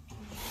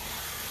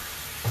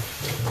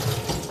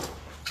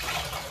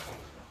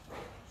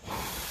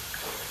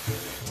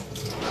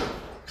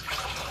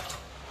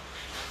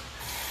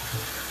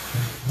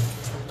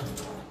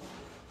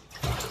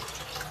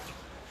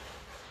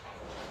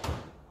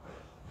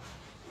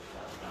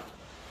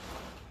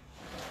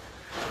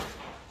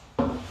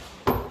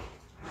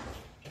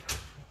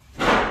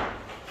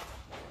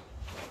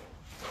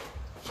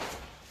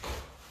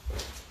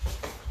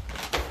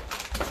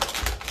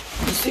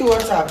 see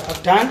what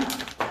I've done?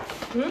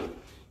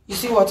 You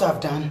see what I've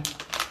done?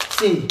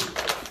 See.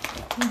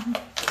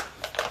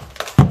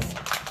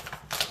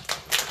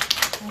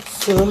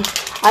 So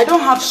I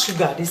don't have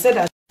sugar. They said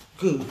that's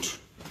good.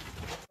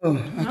 Oh,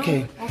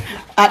 okay. No?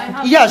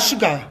 Okay. Yeah,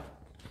 sugar.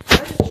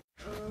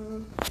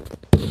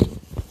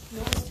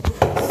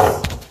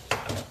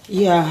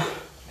 Yeah.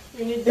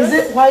 Is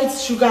it white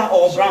sugar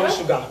or brown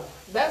sugar?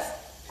 That's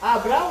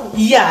brown.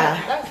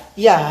 Yeah.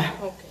 Yeah.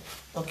 Okay.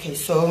 Okay,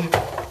 so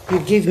you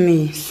give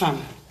me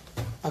some.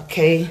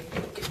 Okay.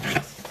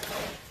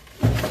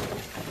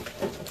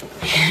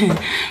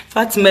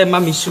 Fatima,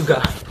 mommy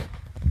sugar.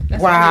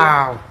 That's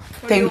wow.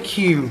 Thank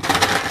you.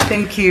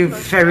 Thank you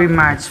very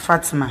much,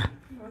 Fatima.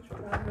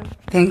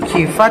 Thank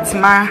you,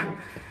 Fatima.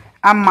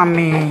 I'm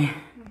mommy.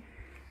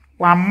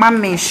 Wow,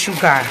 mommy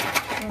sugar.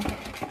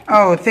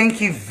 Oh,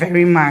 thank you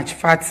very much,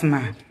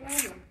 Fatima.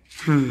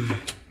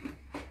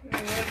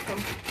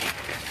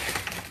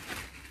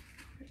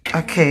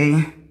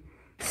 Okay,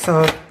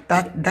 so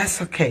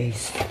that's okay.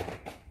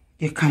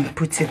 You can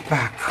put it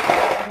back.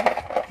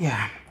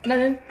 Yeah.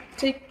 Then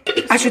take.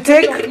 I should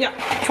take? Yeah.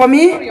 For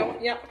me?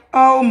 Yeah.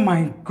 Oh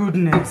my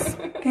goodness.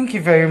 Thank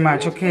you very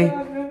much, okay?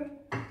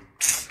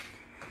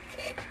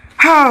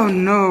 Oh,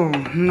 no.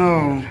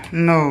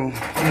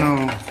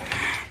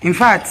 In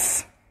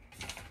fact,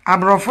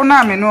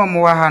 abrofona me no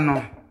mo ha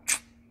no.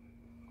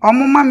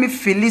 Omo ma me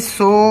feel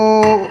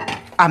so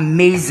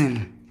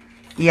amazing.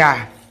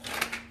 Yeah.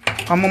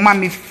 Omo ma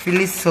me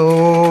feel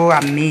so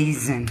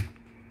amazing.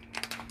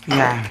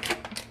 Yeah.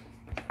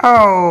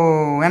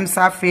 Oh, I'm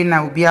sorry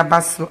now be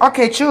abaso.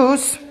 Okay,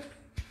 choose.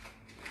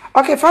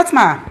 Okay,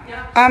 Fatima.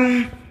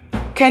 Yeah.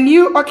 Can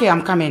you? Okay,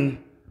 I'm coming.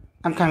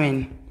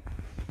 Can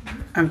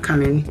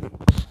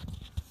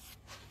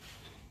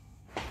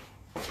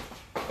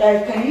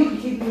you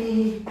give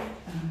me?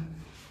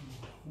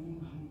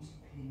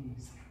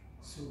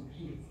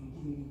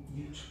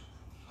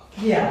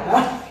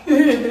 Yeah.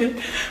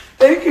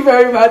 Thank you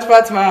very much,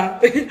 Fatima.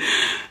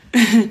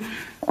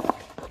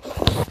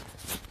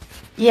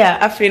 Yeah,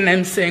 I feel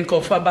I'm saying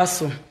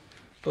Kofabaso.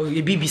 Oh,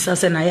 your baby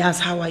says, and I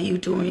ask, how are you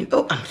doing?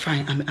 Oh, I'm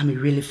fine. I'm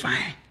really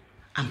fine.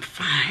 I'm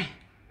fine.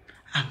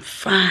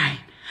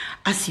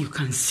 As you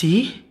can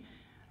see,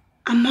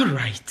 I'm all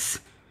right.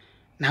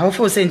 Now, if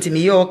you say to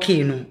me, you're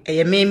okay, no?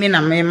 Eh, me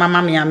na me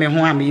mama me ame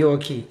ho am you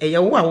okay? Eh,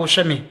 wo a wo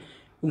hwe me.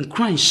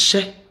 Unkran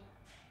hye.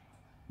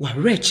 Wa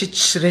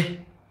rechichire.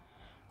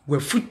 Wa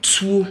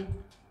futuo.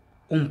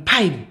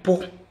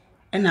 Umpaibo.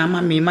 Ena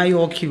ama me ma you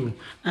okay.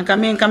 Anka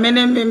me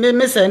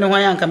say no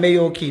hwan anka me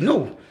you okay.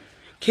 No.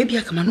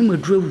 Kebia kama no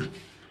maduru.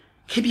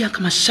 Kebia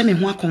kama hye me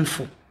ho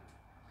akomfo.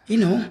 You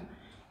know?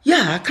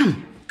 Yeah,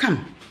 come.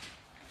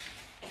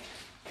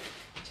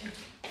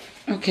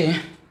 Okay.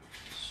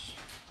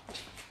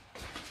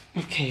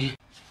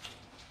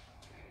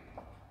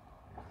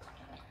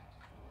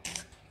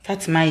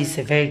 Fatima is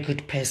a very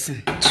good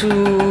person.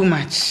 Too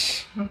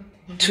much.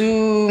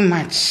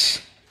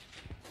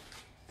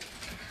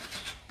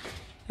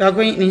 You are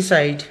going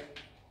inside.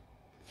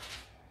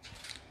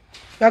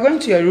 You are going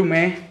to your room,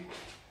 eh?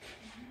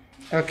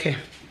 Okay.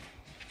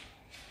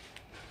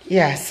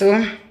 Yeah,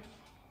 so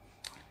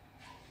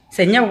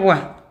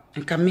Senyawa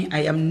and Kami,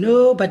 I am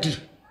nobody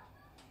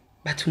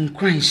but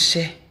unkran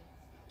she.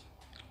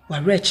 Wa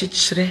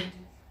rechichire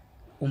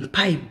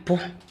umpaibo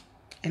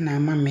ena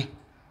amame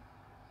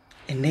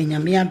ene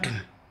nyame adum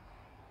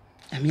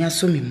nyame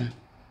asomi mu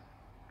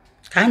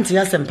kanti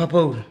asem papa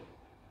o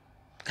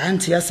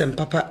kanti asem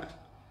papa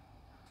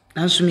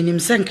nanso minim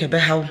senke be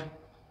hawo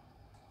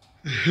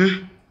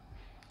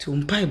tu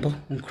umpaibo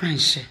unkran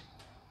she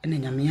ene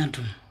nyame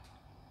adum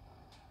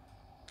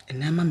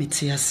ene amame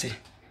ti ase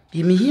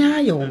yimihia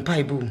ye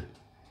umpaibo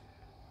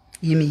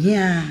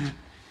yimihia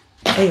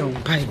e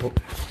umpaibo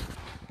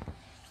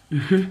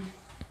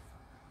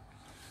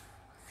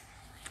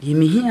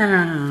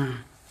Yimihia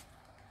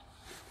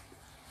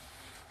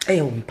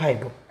ayo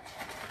mpaibo.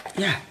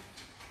 Yeah.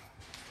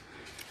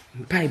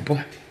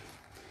 Mpaibo.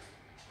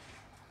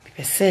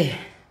 People say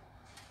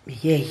me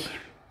yay.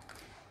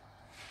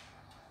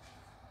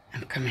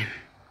 I'm coming.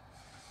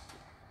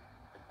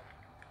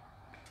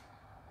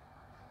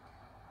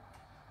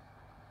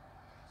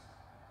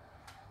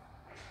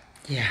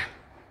 Yeah.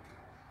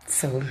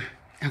 So,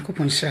 Uncle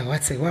Ponsha,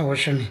 what's it? What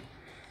was me?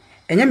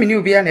 And you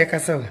knew be an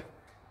ecaso.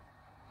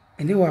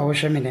 And you are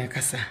washing me in a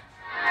casa.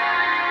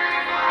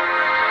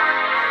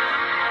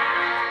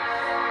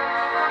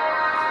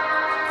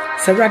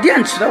 So,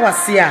 Radiant, that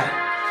was here.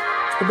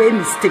 Obey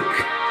mistake.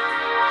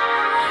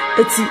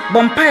 It's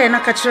Bompire and a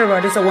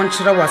catcher, this I want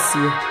you to was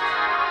here.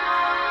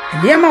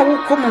 And Yama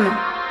will come on.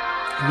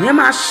 And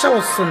Yama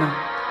show soon.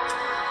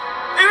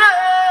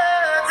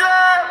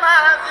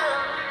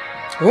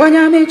 When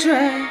you may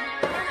try.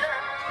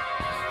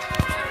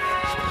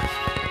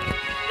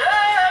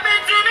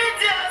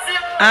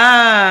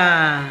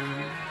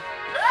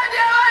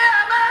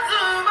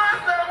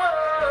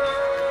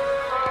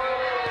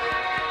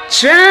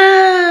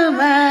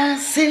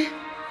 Tremasi,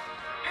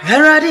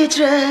 already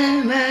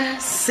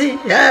tremasi.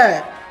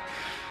 Yeah.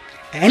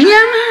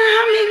 Enyama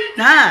hami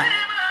na.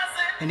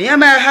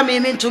 Enyama hami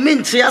mintu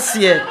minti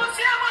asiye.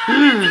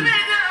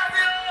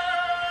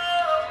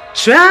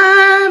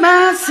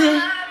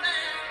 Tramasi.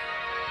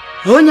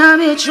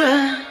 Onyame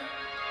tramasi.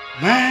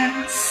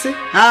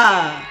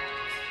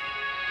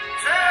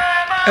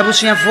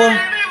 Ebusuafo.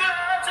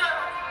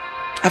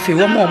 Afi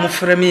wo mo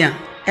frɛ me a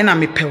ɛna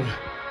mepɛw.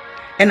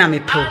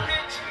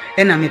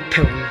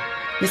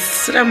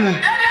 Mesrɛ mo.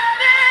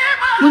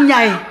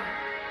 Munyai.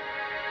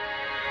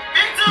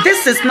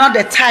 This is not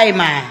the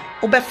time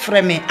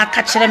obefrɛ me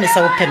aka kyerɛ me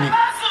sɛ wopɛ me.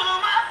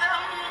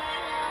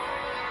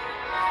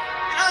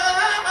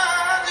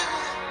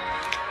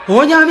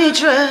 Onyame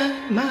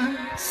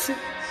tramasi.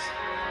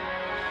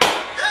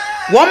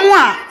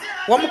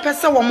 Womo pɛ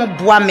sɛ womo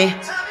boa me.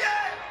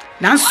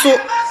 Nanso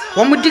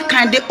womo di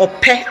kan de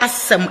opɛ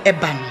asɛm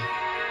eba no.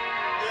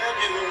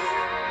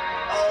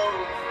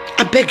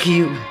 I beg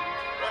you.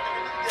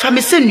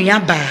 Fami se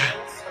nuaba.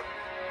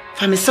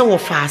 Fami se wo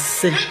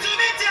faase.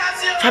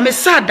 Fami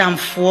se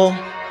adamfo.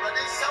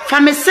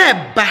 Fami se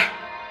ba.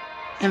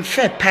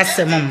 Emfe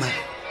passe mama.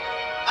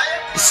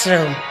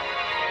 Israel.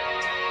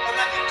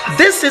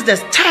 This is the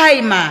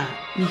time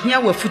me here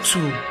we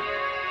futu.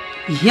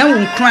 Me here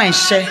we cry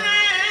she.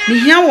 Me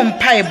here we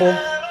mpaibo.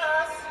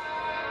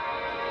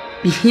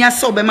 Me here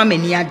so be mama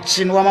ni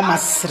agye no mama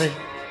sre.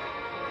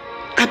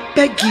 I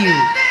beg you.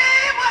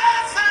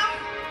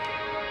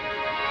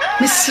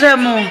 Misre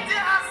mo.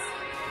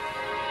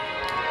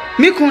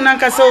 Mikun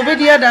nankasa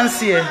obedi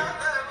adanse.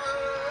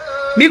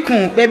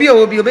 Mikun baby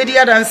obi obedi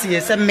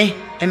adanse se me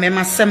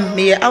masem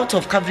me out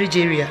of coverage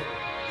area.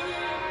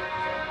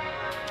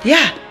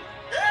 Yeah.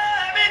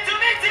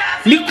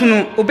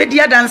 Mikunu obedi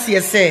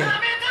adanse se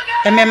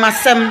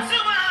masem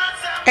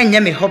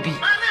enye me hobby.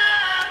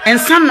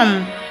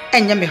 Ensanom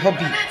enye me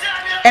hobby.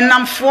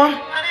 Enamfo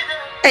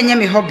enye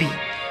me hobby.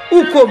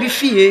 Uko obi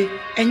fie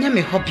enye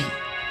me hobby.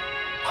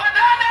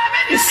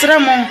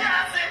 Isramo,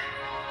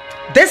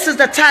 this is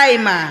the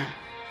time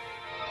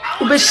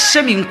ube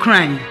shame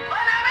crying.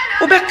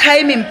 Ube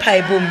kai me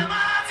mpaibom.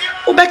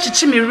 Ube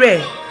chichi me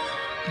re.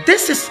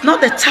 This is not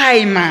the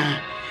time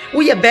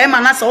we be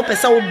man as ope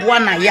sa oboa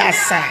na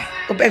yasa.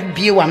 Ube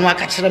bie wanu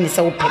aka kire me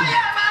sa ope.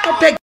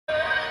 Ope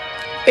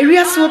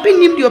area so obi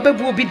nim de obe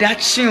bu obi da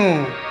chi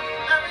o.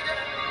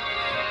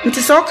 Nti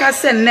so ka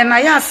se nne na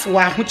yasa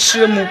wa ho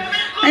kire mu.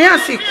 Na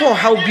yasa ko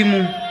ha obi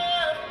mu.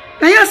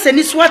 Na yasa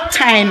ni so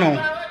time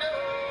no.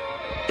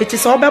 It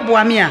is all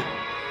about me.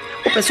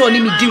 Opeso ni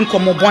mi di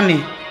nkomo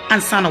bone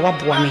ansa na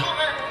waboa me.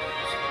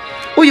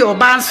 Uyo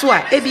oba nso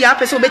a ebi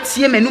apeso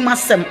betie manum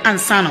asem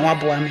ansa na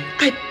waboa me.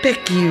 I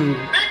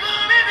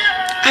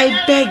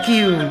beg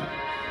you.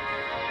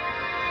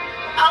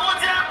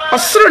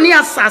 Osoro ni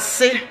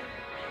asase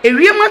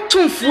ewiem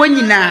atumfo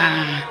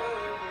nyina.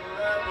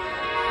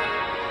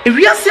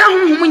 Ewiase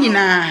ahonhom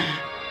nyina.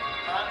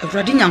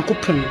 Awurade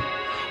Nyankopon.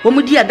 Wo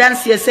mu di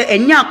adanse se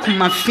enya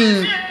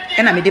akomafin.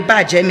 Ena me de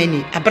ba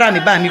Germany abra me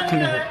ba me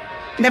kunu ho.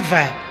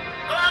 Never.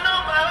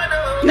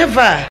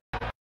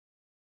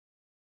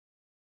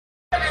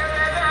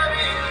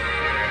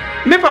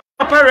 Me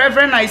papa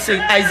Reverend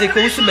Isaac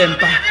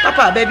Usubempa.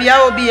 Papa baby a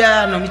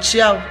obia no me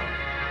chia.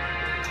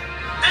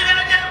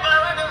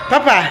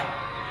 Papa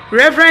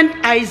Reverend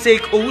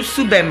Isaac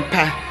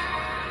Usubempa.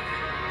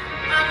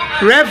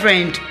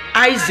 Reverend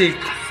Isaac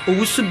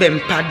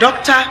Usubempa.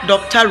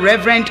 Dr.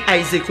 Reverend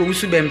Isaac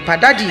Usubempa.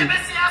 Daddy,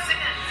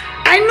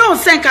 I know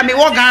senka me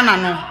wo Ghana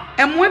no.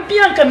 Emwe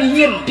bia nka me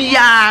hie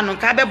bia no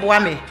ka beboa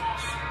me.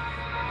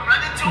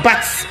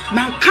 But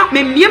man ka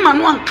me miema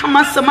no anka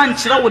masem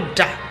ankyira wo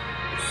da.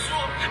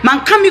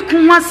 Man ka me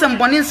kunwa asem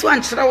bone nso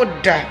ankyira wo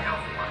da.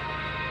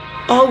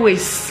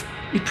 Always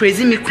me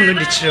praise me kunu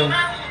de chiro.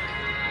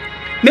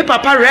 Me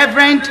papa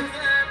Reverend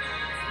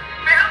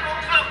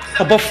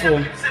Obofo.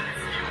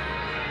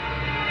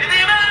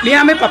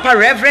 Me papa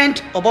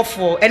Reverend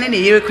Obofo ene ne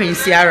yere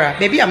kwensiara.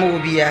 Baby am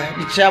obi ya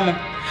di chira mo.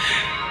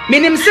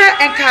 Minim se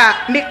enka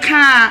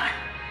meka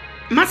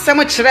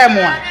masamo kire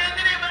mo a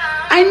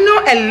I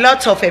know a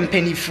lot of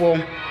empenifo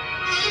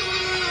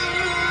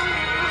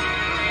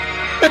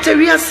but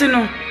we are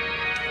no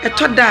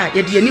etoda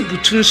ye de ani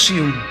butu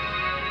nsuom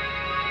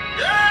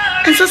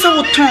enso so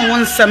woton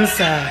won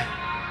samsa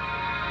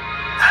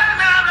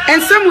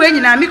ensam we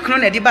nyina me kunu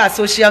na de ba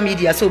social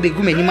media so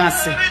begum anim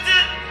ase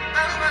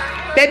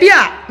baby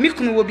a me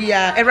kunu wo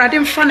bia Ewrade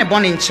mfa ne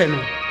bone nche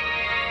no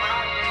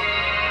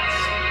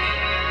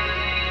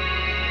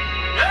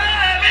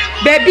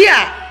baby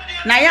a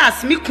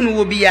nayas me kunu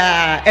wo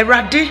bia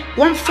Ewrade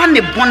won fa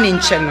ne bone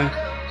nche no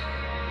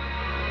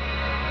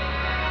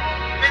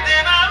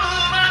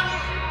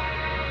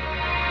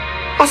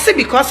also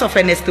because of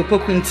Ernesto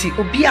Pokunti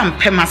obi am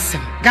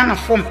pemasem Ghana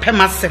form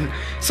pemasem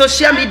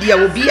social media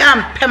obi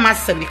am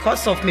pemasem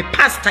because of me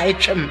pastor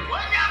etwem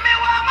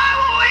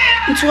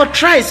into a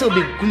try so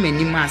be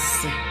gumeni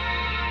mase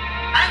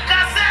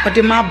but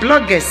the my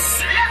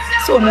bloggers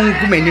so mon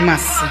gumeni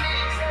mase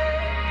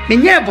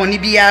menye boni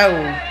bia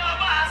o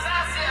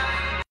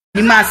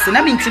ni mase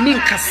na mintimi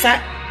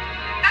nkasa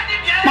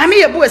mama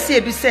ye bo ase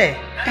ebi se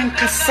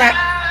enkasa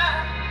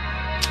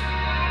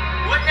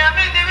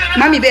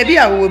Mommy baby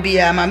I will be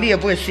a mommy a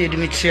boy said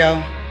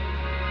Michelle.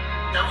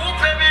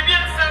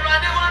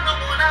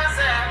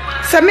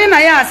 Samina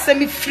ya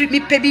semi free me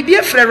baby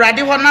be free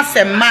radi hona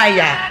se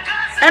maya.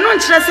 And on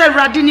say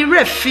radi ni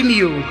refi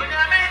mi o.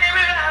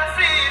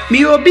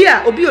 Mi obi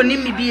oni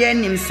mi bi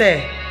enim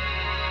say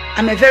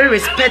I'm a very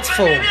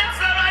respectful,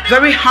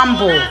 very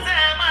humble,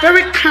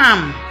 very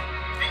calm.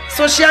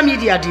 Social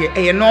media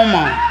dey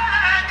normal.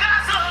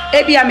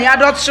 Ebi am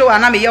adult show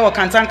and am here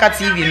Kantanka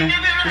TV no.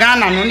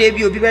 Ghana no na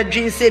ebi obi be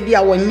dream say bi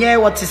a wonye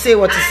what to say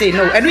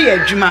no. Enu ye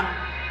adwuma.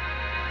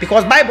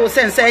 Because Bible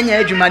says say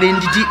enya adwuma dey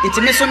ndidi. It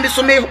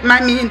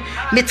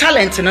me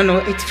talent no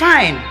it's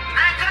fine.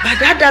 But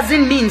that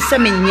doesn't mean say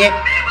me nye.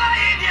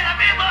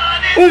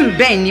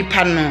 Ben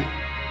nipa no.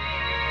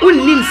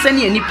 Unnim say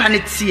ne nipa ne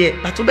tie,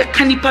 but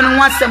obeka nipa no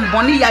wasem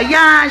bone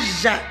ya.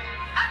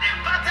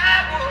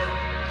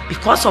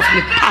 Because of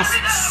the past.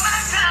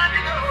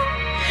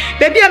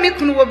 Baby, I make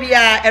no be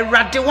a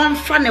rade one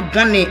fan a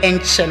bonnet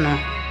and channel.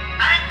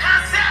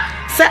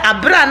 Say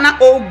abra na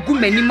ogu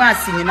many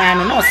mass in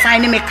no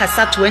sign me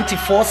casa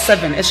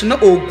 24/7. As you know,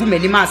 ogu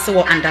many mass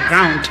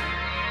underground.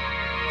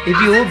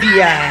 Baby, will be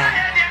a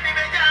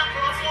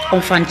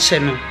on fan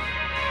channel.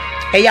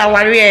 A ya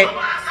warrior,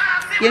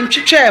 yen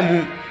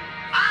chichemu.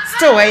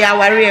 Still, a ya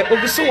warrior,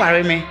 oguso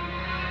worry me.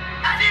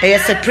 A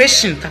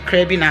separation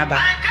kakrebi naba.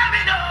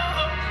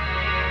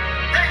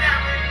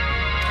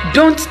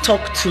 Don't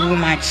talk too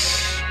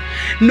much.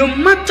 No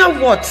matter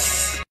what,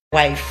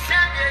 wife.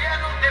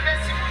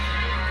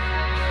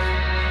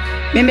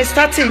 Me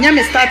start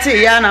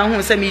ya na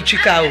hu se me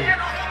twika o.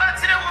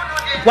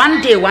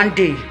 One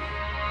day.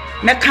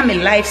 Me come a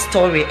life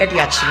story e dey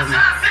achire me.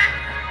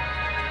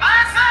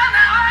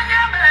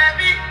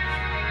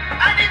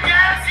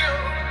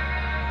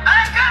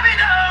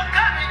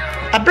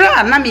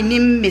 Abra na me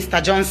nim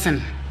Mr.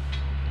 Johnson.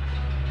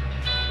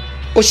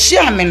 O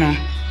share me no.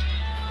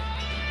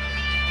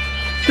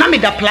 Na me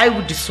da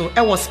plywood so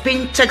I was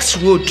Spintex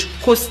Road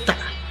Costa.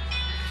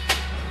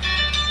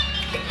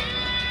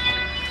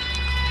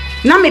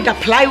 Na me da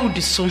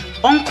plywood so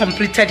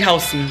uncompleted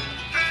house ni.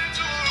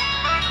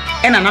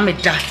 Na me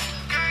da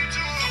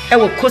I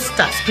was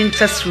Costa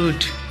Spintex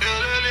Road.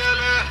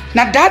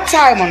 Na that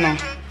time no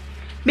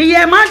me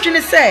ye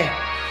imagine say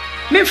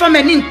me from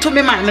any to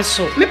me man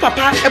so me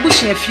papa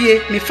ebushia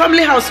fie me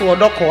family house wo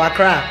doko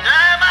Accra.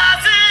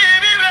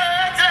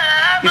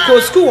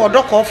 Because school wo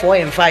doko 4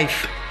 and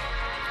 5.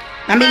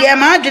 Na me ye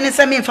imagine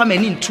say me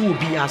family ntu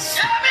obi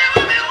aso.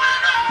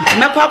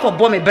 Me kwa ko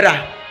bo me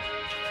bra.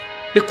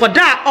 Because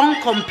that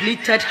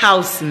uncompleted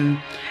house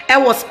I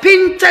was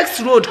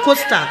Spintex Road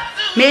Costa.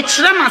 Me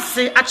kire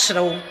mase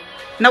akire wo.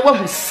 Na wa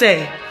hu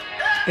say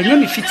enye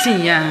me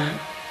fitin ya.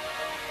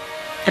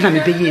 Na me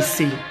be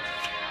yesi.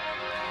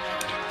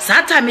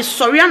 Sata me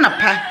sorry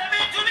anapa.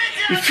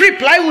 Me free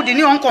plywood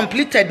ni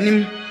uncompleted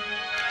nim.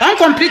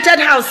 Uncompleted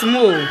house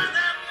mo.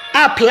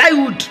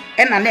 Plywood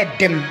na na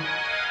dem.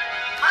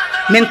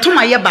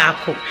 Mentuma ye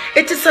baako.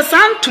 It is a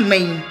sound to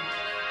me.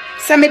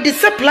 Se me de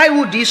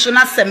plywood iso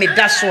na se me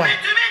da so a.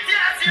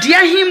 Dia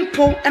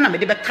himpo na me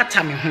de be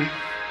kata me ho.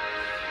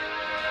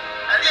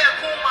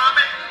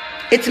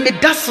 It me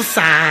da so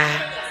sa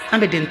na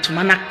me de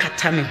ntuma na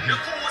kata me ho.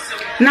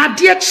 Na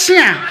dia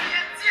chia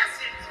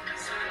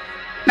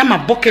na ma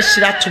boke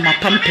shira to ma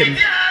pampem.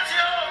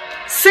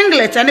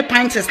 Singlet and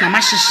pints na ma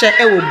hihye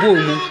e wo bo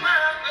mu.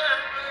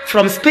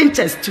 From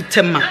Spintex to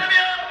Tema.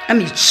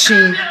 Ami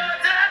chin.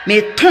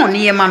 Me ton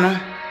ye ma no.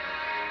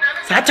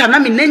 Sata na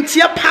me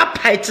nantia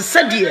papa it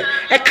said ye.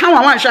 E kan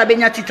wa hwa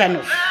abenya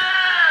titano.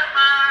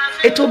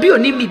 It obi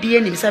oni mi bi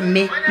enim say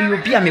me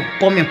obi a me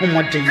bom me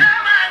homoden.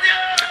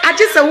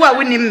 Aje se wo a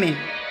wonim me.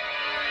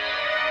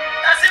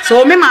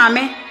 So me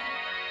maame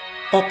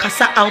or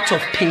kasa out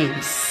of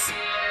pains.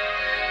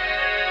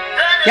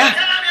 Yeah.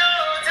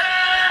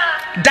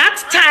 That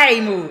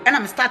time, and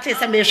I'm starting to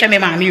say,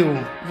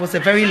 it was a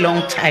very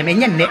long time.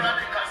 And yet,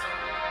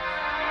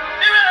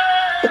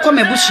 come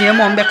a bush, your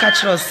mom,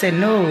 Becca said,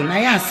 no,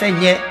 Naya said,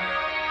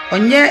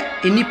 on ye,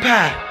 any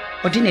pa,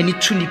 or didn't any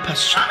truly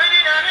pass.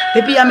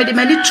 Maybe I made a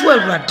many to a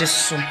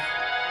radisso.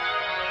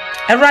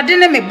 A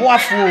radine me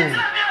boafo.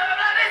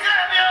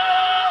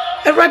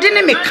 A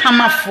radine me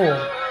come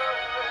for.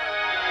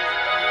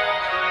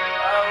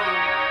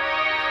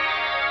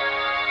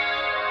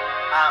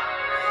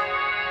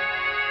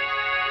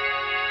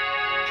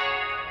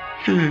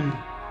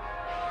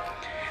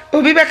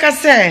 Obi beka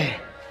say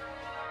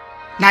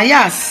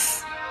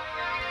nayas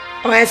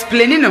o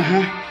explaining no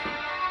ho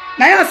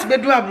nayas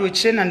bedu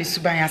abroche na ne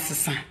suban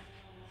asesa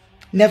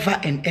never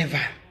and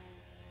ever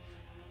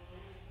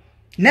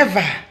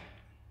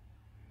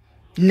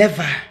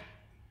never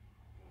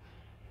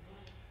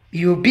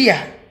you be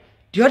a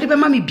the other be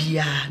mama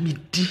bia me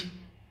di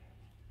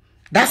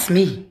that's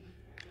me.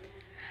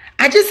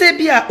 I just say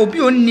bia obi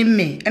onni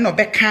me e no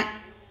beka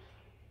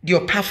the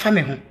opa fa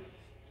me ho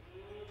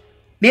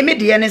me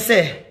de ene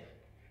say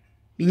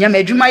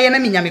minyame adwuma ye na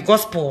minyame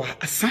gospel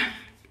asa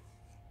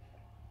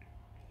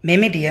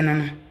me de ene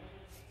no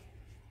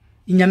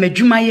minyame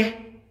adwuma ye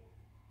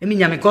na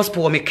minyame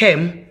gospel me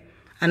kam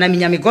ana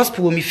minya me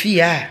gospel wo me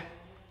fie a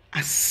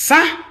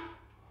asa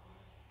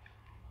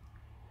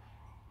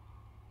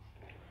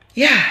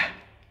yeah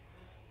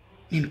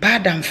mimpa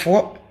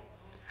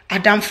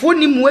adamfo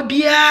ni mu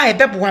bia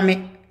ebeboa me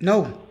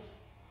no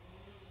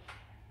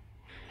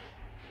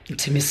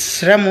nti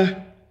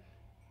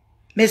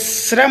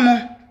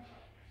mesremo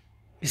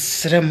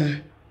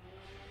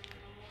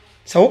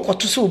so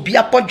wokoto so obi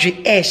apodwe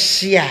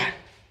ehia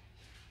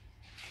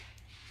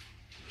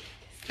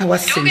na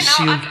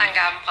wasensio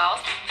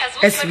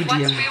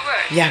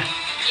ja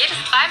jedes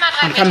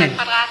 3x3 Meter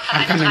Quadrat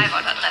hat eine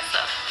 3-Wort-Adresse.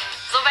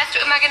 So weißt du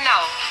immer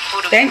genau,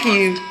 wo du Thank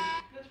you.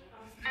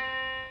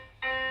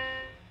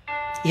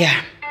 Ja.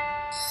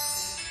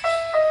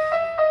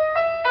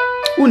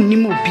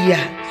 Unimo bia.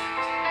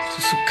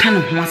 So kan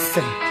ho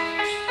asem.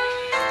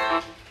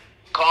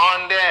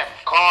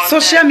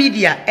 Social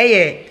media,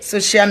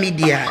 social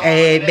media,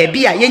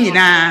 baby a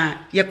yenyina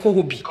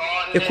yekohobi,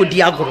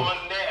 ekodi agoro.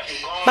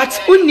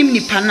 But unim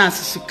ni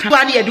panas so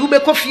kan ya de ube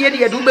kofie ne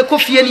ya de ube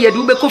kofie ne ya de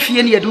ube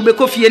kofie ne ya de ube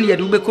kofie ne ya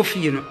de ube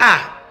kofie no. Ah,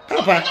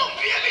 papa.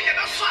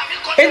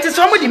 Enti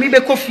so mo di mi be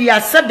kofie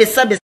asabe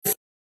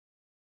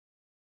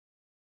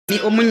mi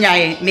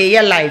omunyae me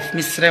ye life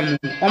misrem.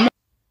 Omo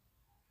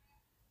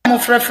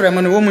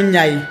frefrem no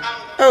omunyae.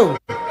 Oh.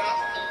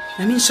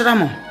 Na mi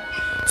nshiramo.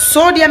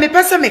 So dia me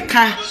pesa me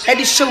ka e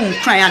de hye wo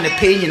kran ya na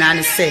pe nyina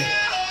ne se.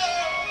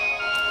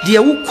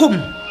 Dia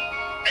wukom.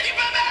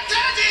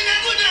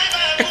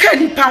 Eka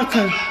ni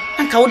pankon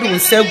anka wo de wo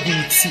nsa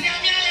guti.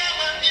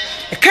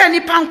 Eka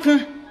ni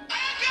pankon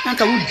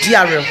anka wo di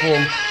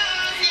areho.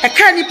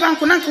 Eka ni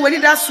pankon anka wani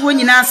da so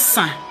nyina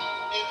asa.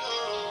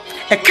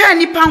 Eka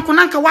ni pankon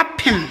anka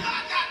wapem.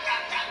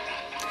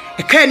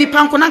 Eka ni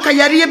pankon anka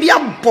yare bi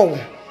abbo.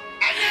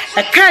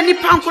 Eka ni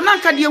pankon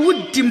anka de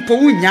wudi mpo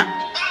wunya.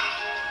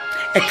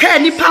 Eka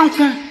ni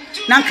pankon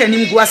nanka ni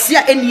mguase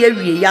a eni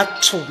awie ya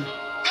to.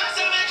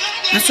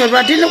 Na so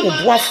rade ne wo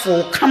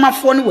boafo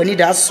kamafo ne wani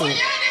da so.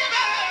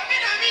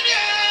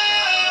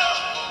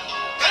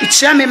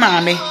 Ichia me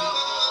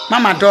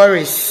Mama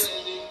Doris.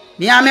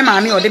 Me ame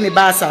mama ode me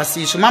ba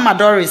asase so Mama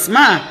Doris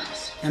ma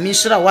na me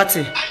hira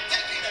wate.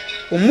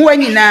 Omu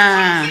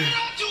anyina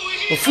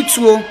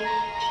ofutuo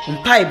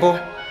mpaibo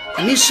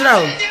na me hira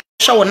o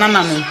hwa wo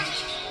nana no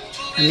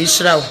na me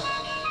hira o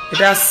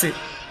edase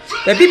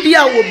ba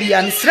bibia wo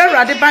bia ne sira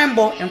rade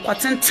banbo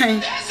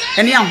enkwatenten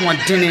ene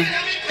ahoɔdene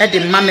e de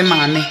mame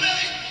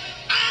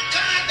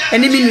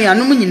ene me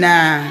nuanom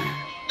nyina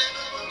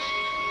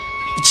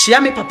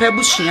Chia me papa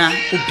bushia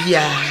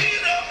obia.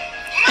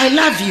 I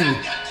love you.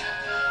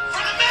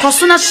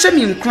 Kosuna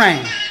shemi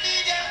nkran.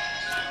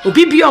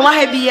 Obi bia wa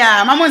ha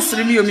bia mama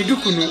nsiri mi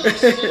omiduku no.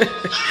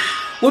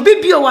 Obi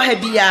bia wa ha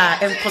bia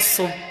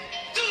enkoso.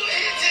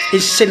 E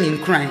shemi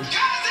nkran.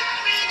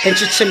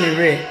 Enchiche me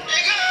re.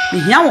 Me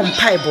hia wo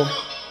mpaibo.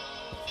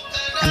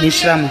 Ami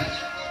shramo.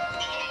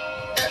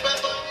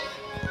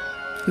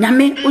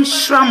 Nyame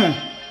onshramo.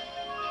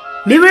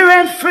 Me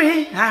we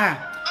free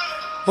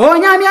Oh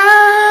nyamia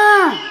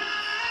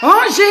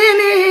oh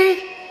jini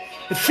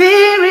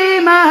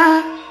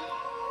firima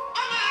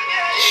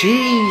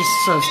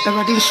Jesus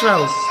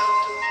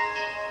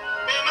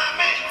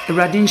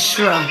Eradin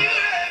shroud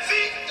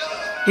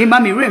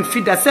Imami ren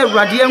fida se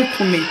radian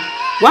kume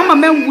wa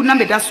mama nwu na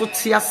meda so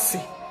te ase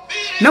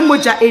na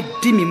moja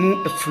edi mi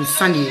mu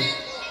efurusane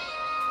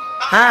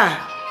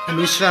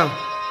ami shroud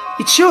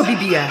ichi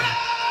obibia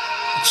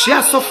ichi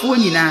asofo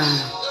nyina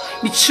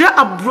Michira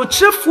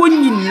abrochirefo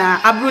nyina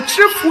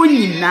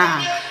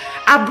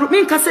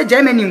minka se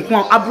Germany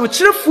nko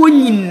abrochirefo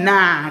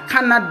nyina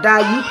Canada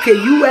UK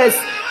US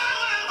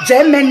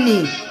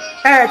Germany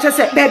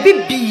chese baby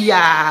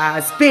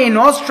bia Spain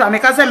Austria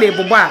meka se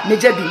mebobo a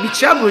meja bi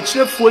michira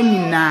abrochirefo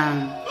nyina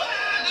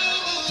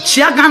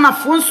chia Ghana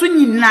fo nso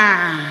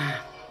nyina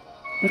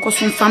nko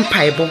so mfa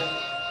mpaibo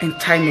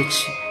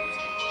entimechi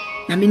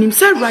na minim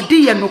se Awurade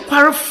ye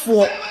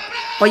nokwarefo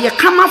oye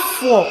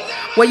kamafo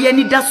oye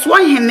nidaso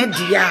hene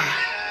dia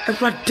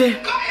Awurade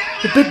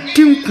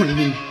obedi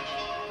nkunim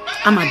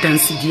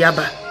amadansi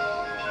diaba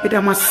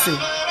edamase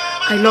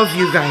I love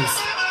you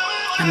guys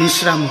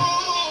aminshiramu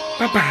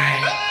bye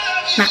bye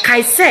na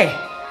kai say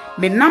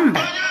me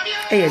number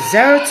is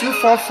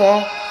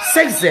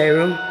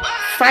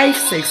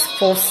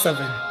 0244605647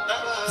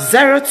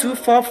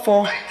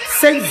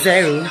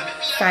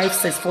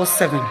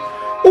 0244605647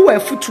 uwe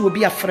futu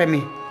obi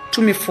afreme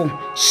to me phone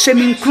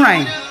shaming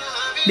crying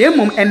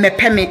Lemum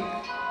emepeme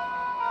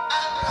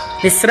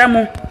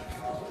Mesramo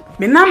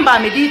me number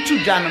me di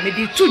tuja no me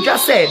di tuja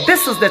say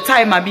this is the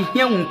time I be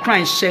here won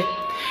cran she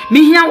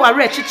me here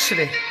ware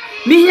chichire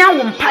me here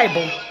won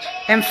paibo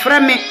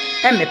emfreme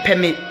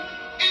emepeme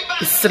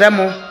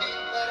Mesramo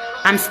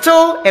I'm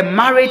still a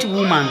married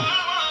woman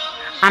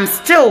I'm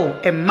still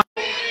a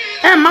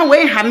Emma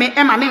we ha me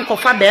Emma me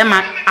nkofa be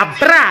ma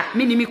abra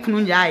me ni me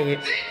kunu nyae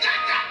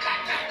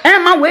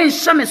Emma we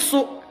nhya me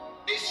so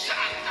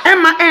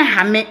Emma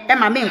enhame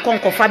Emma me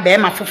nkonkofa be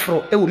ma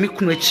foforo ewo me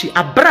kunu achi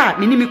abra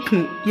me ni me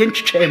kunu ye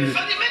ntwetwa mu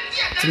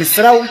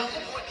timisrawo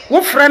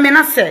wo fra me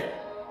na se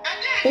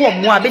wo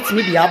mo a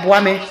betimi bi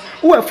aboa me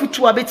wo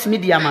afutu abetimi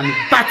di ama me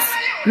but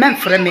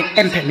memfrɛ me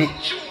empeme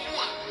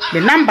the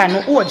number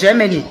no wo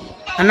Germany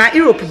ana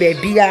Europe be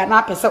bia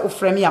na apese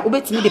ofrɛ me a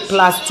obetimi di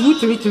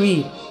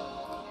 +233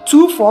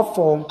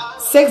 244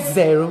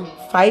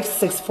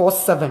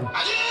 605647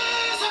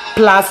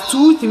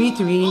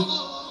 +233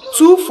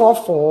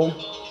 244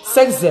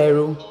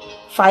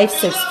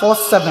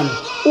 605647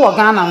 wo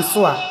Ghana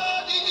nso a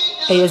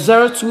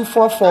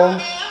 0244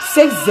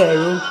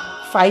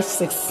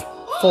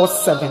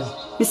 605647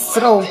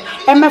 Misro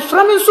e me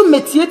frame nso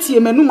metietie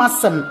manum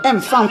asem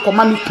emfa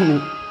nkoma me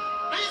kunu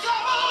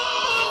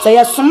say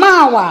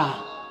yesoma wa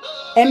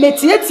e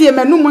metietie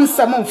manum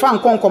nsem emfa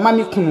nkoma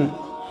me kunu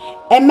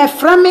e me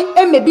frame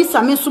e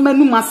mebisa me nso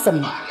manum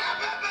asem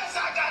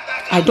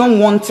I don't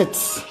want it.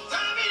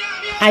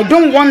 I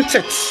don't want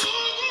it.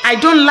 I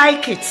don't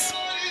like it.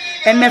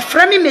 E me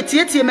frame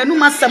metietie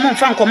manum asem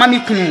emfa nkoma me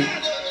kunu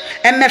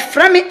e me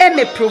frame e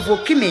me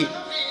provoke me.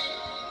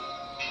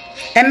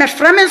 And my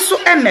friends so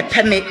and me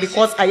pay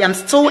because I am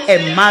still a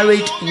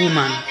married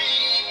woman.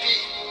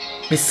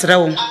 Miss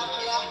Rao,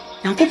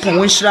 Yankopon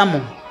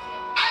Winshramo.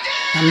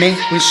 Ame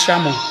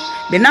Winshramo.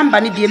 The number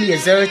ni be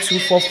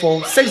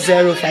 0244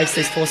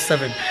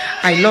 605647.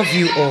 I love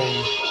you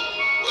all.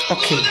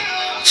 Okay.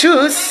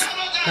 Choose.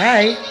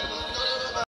 Bye.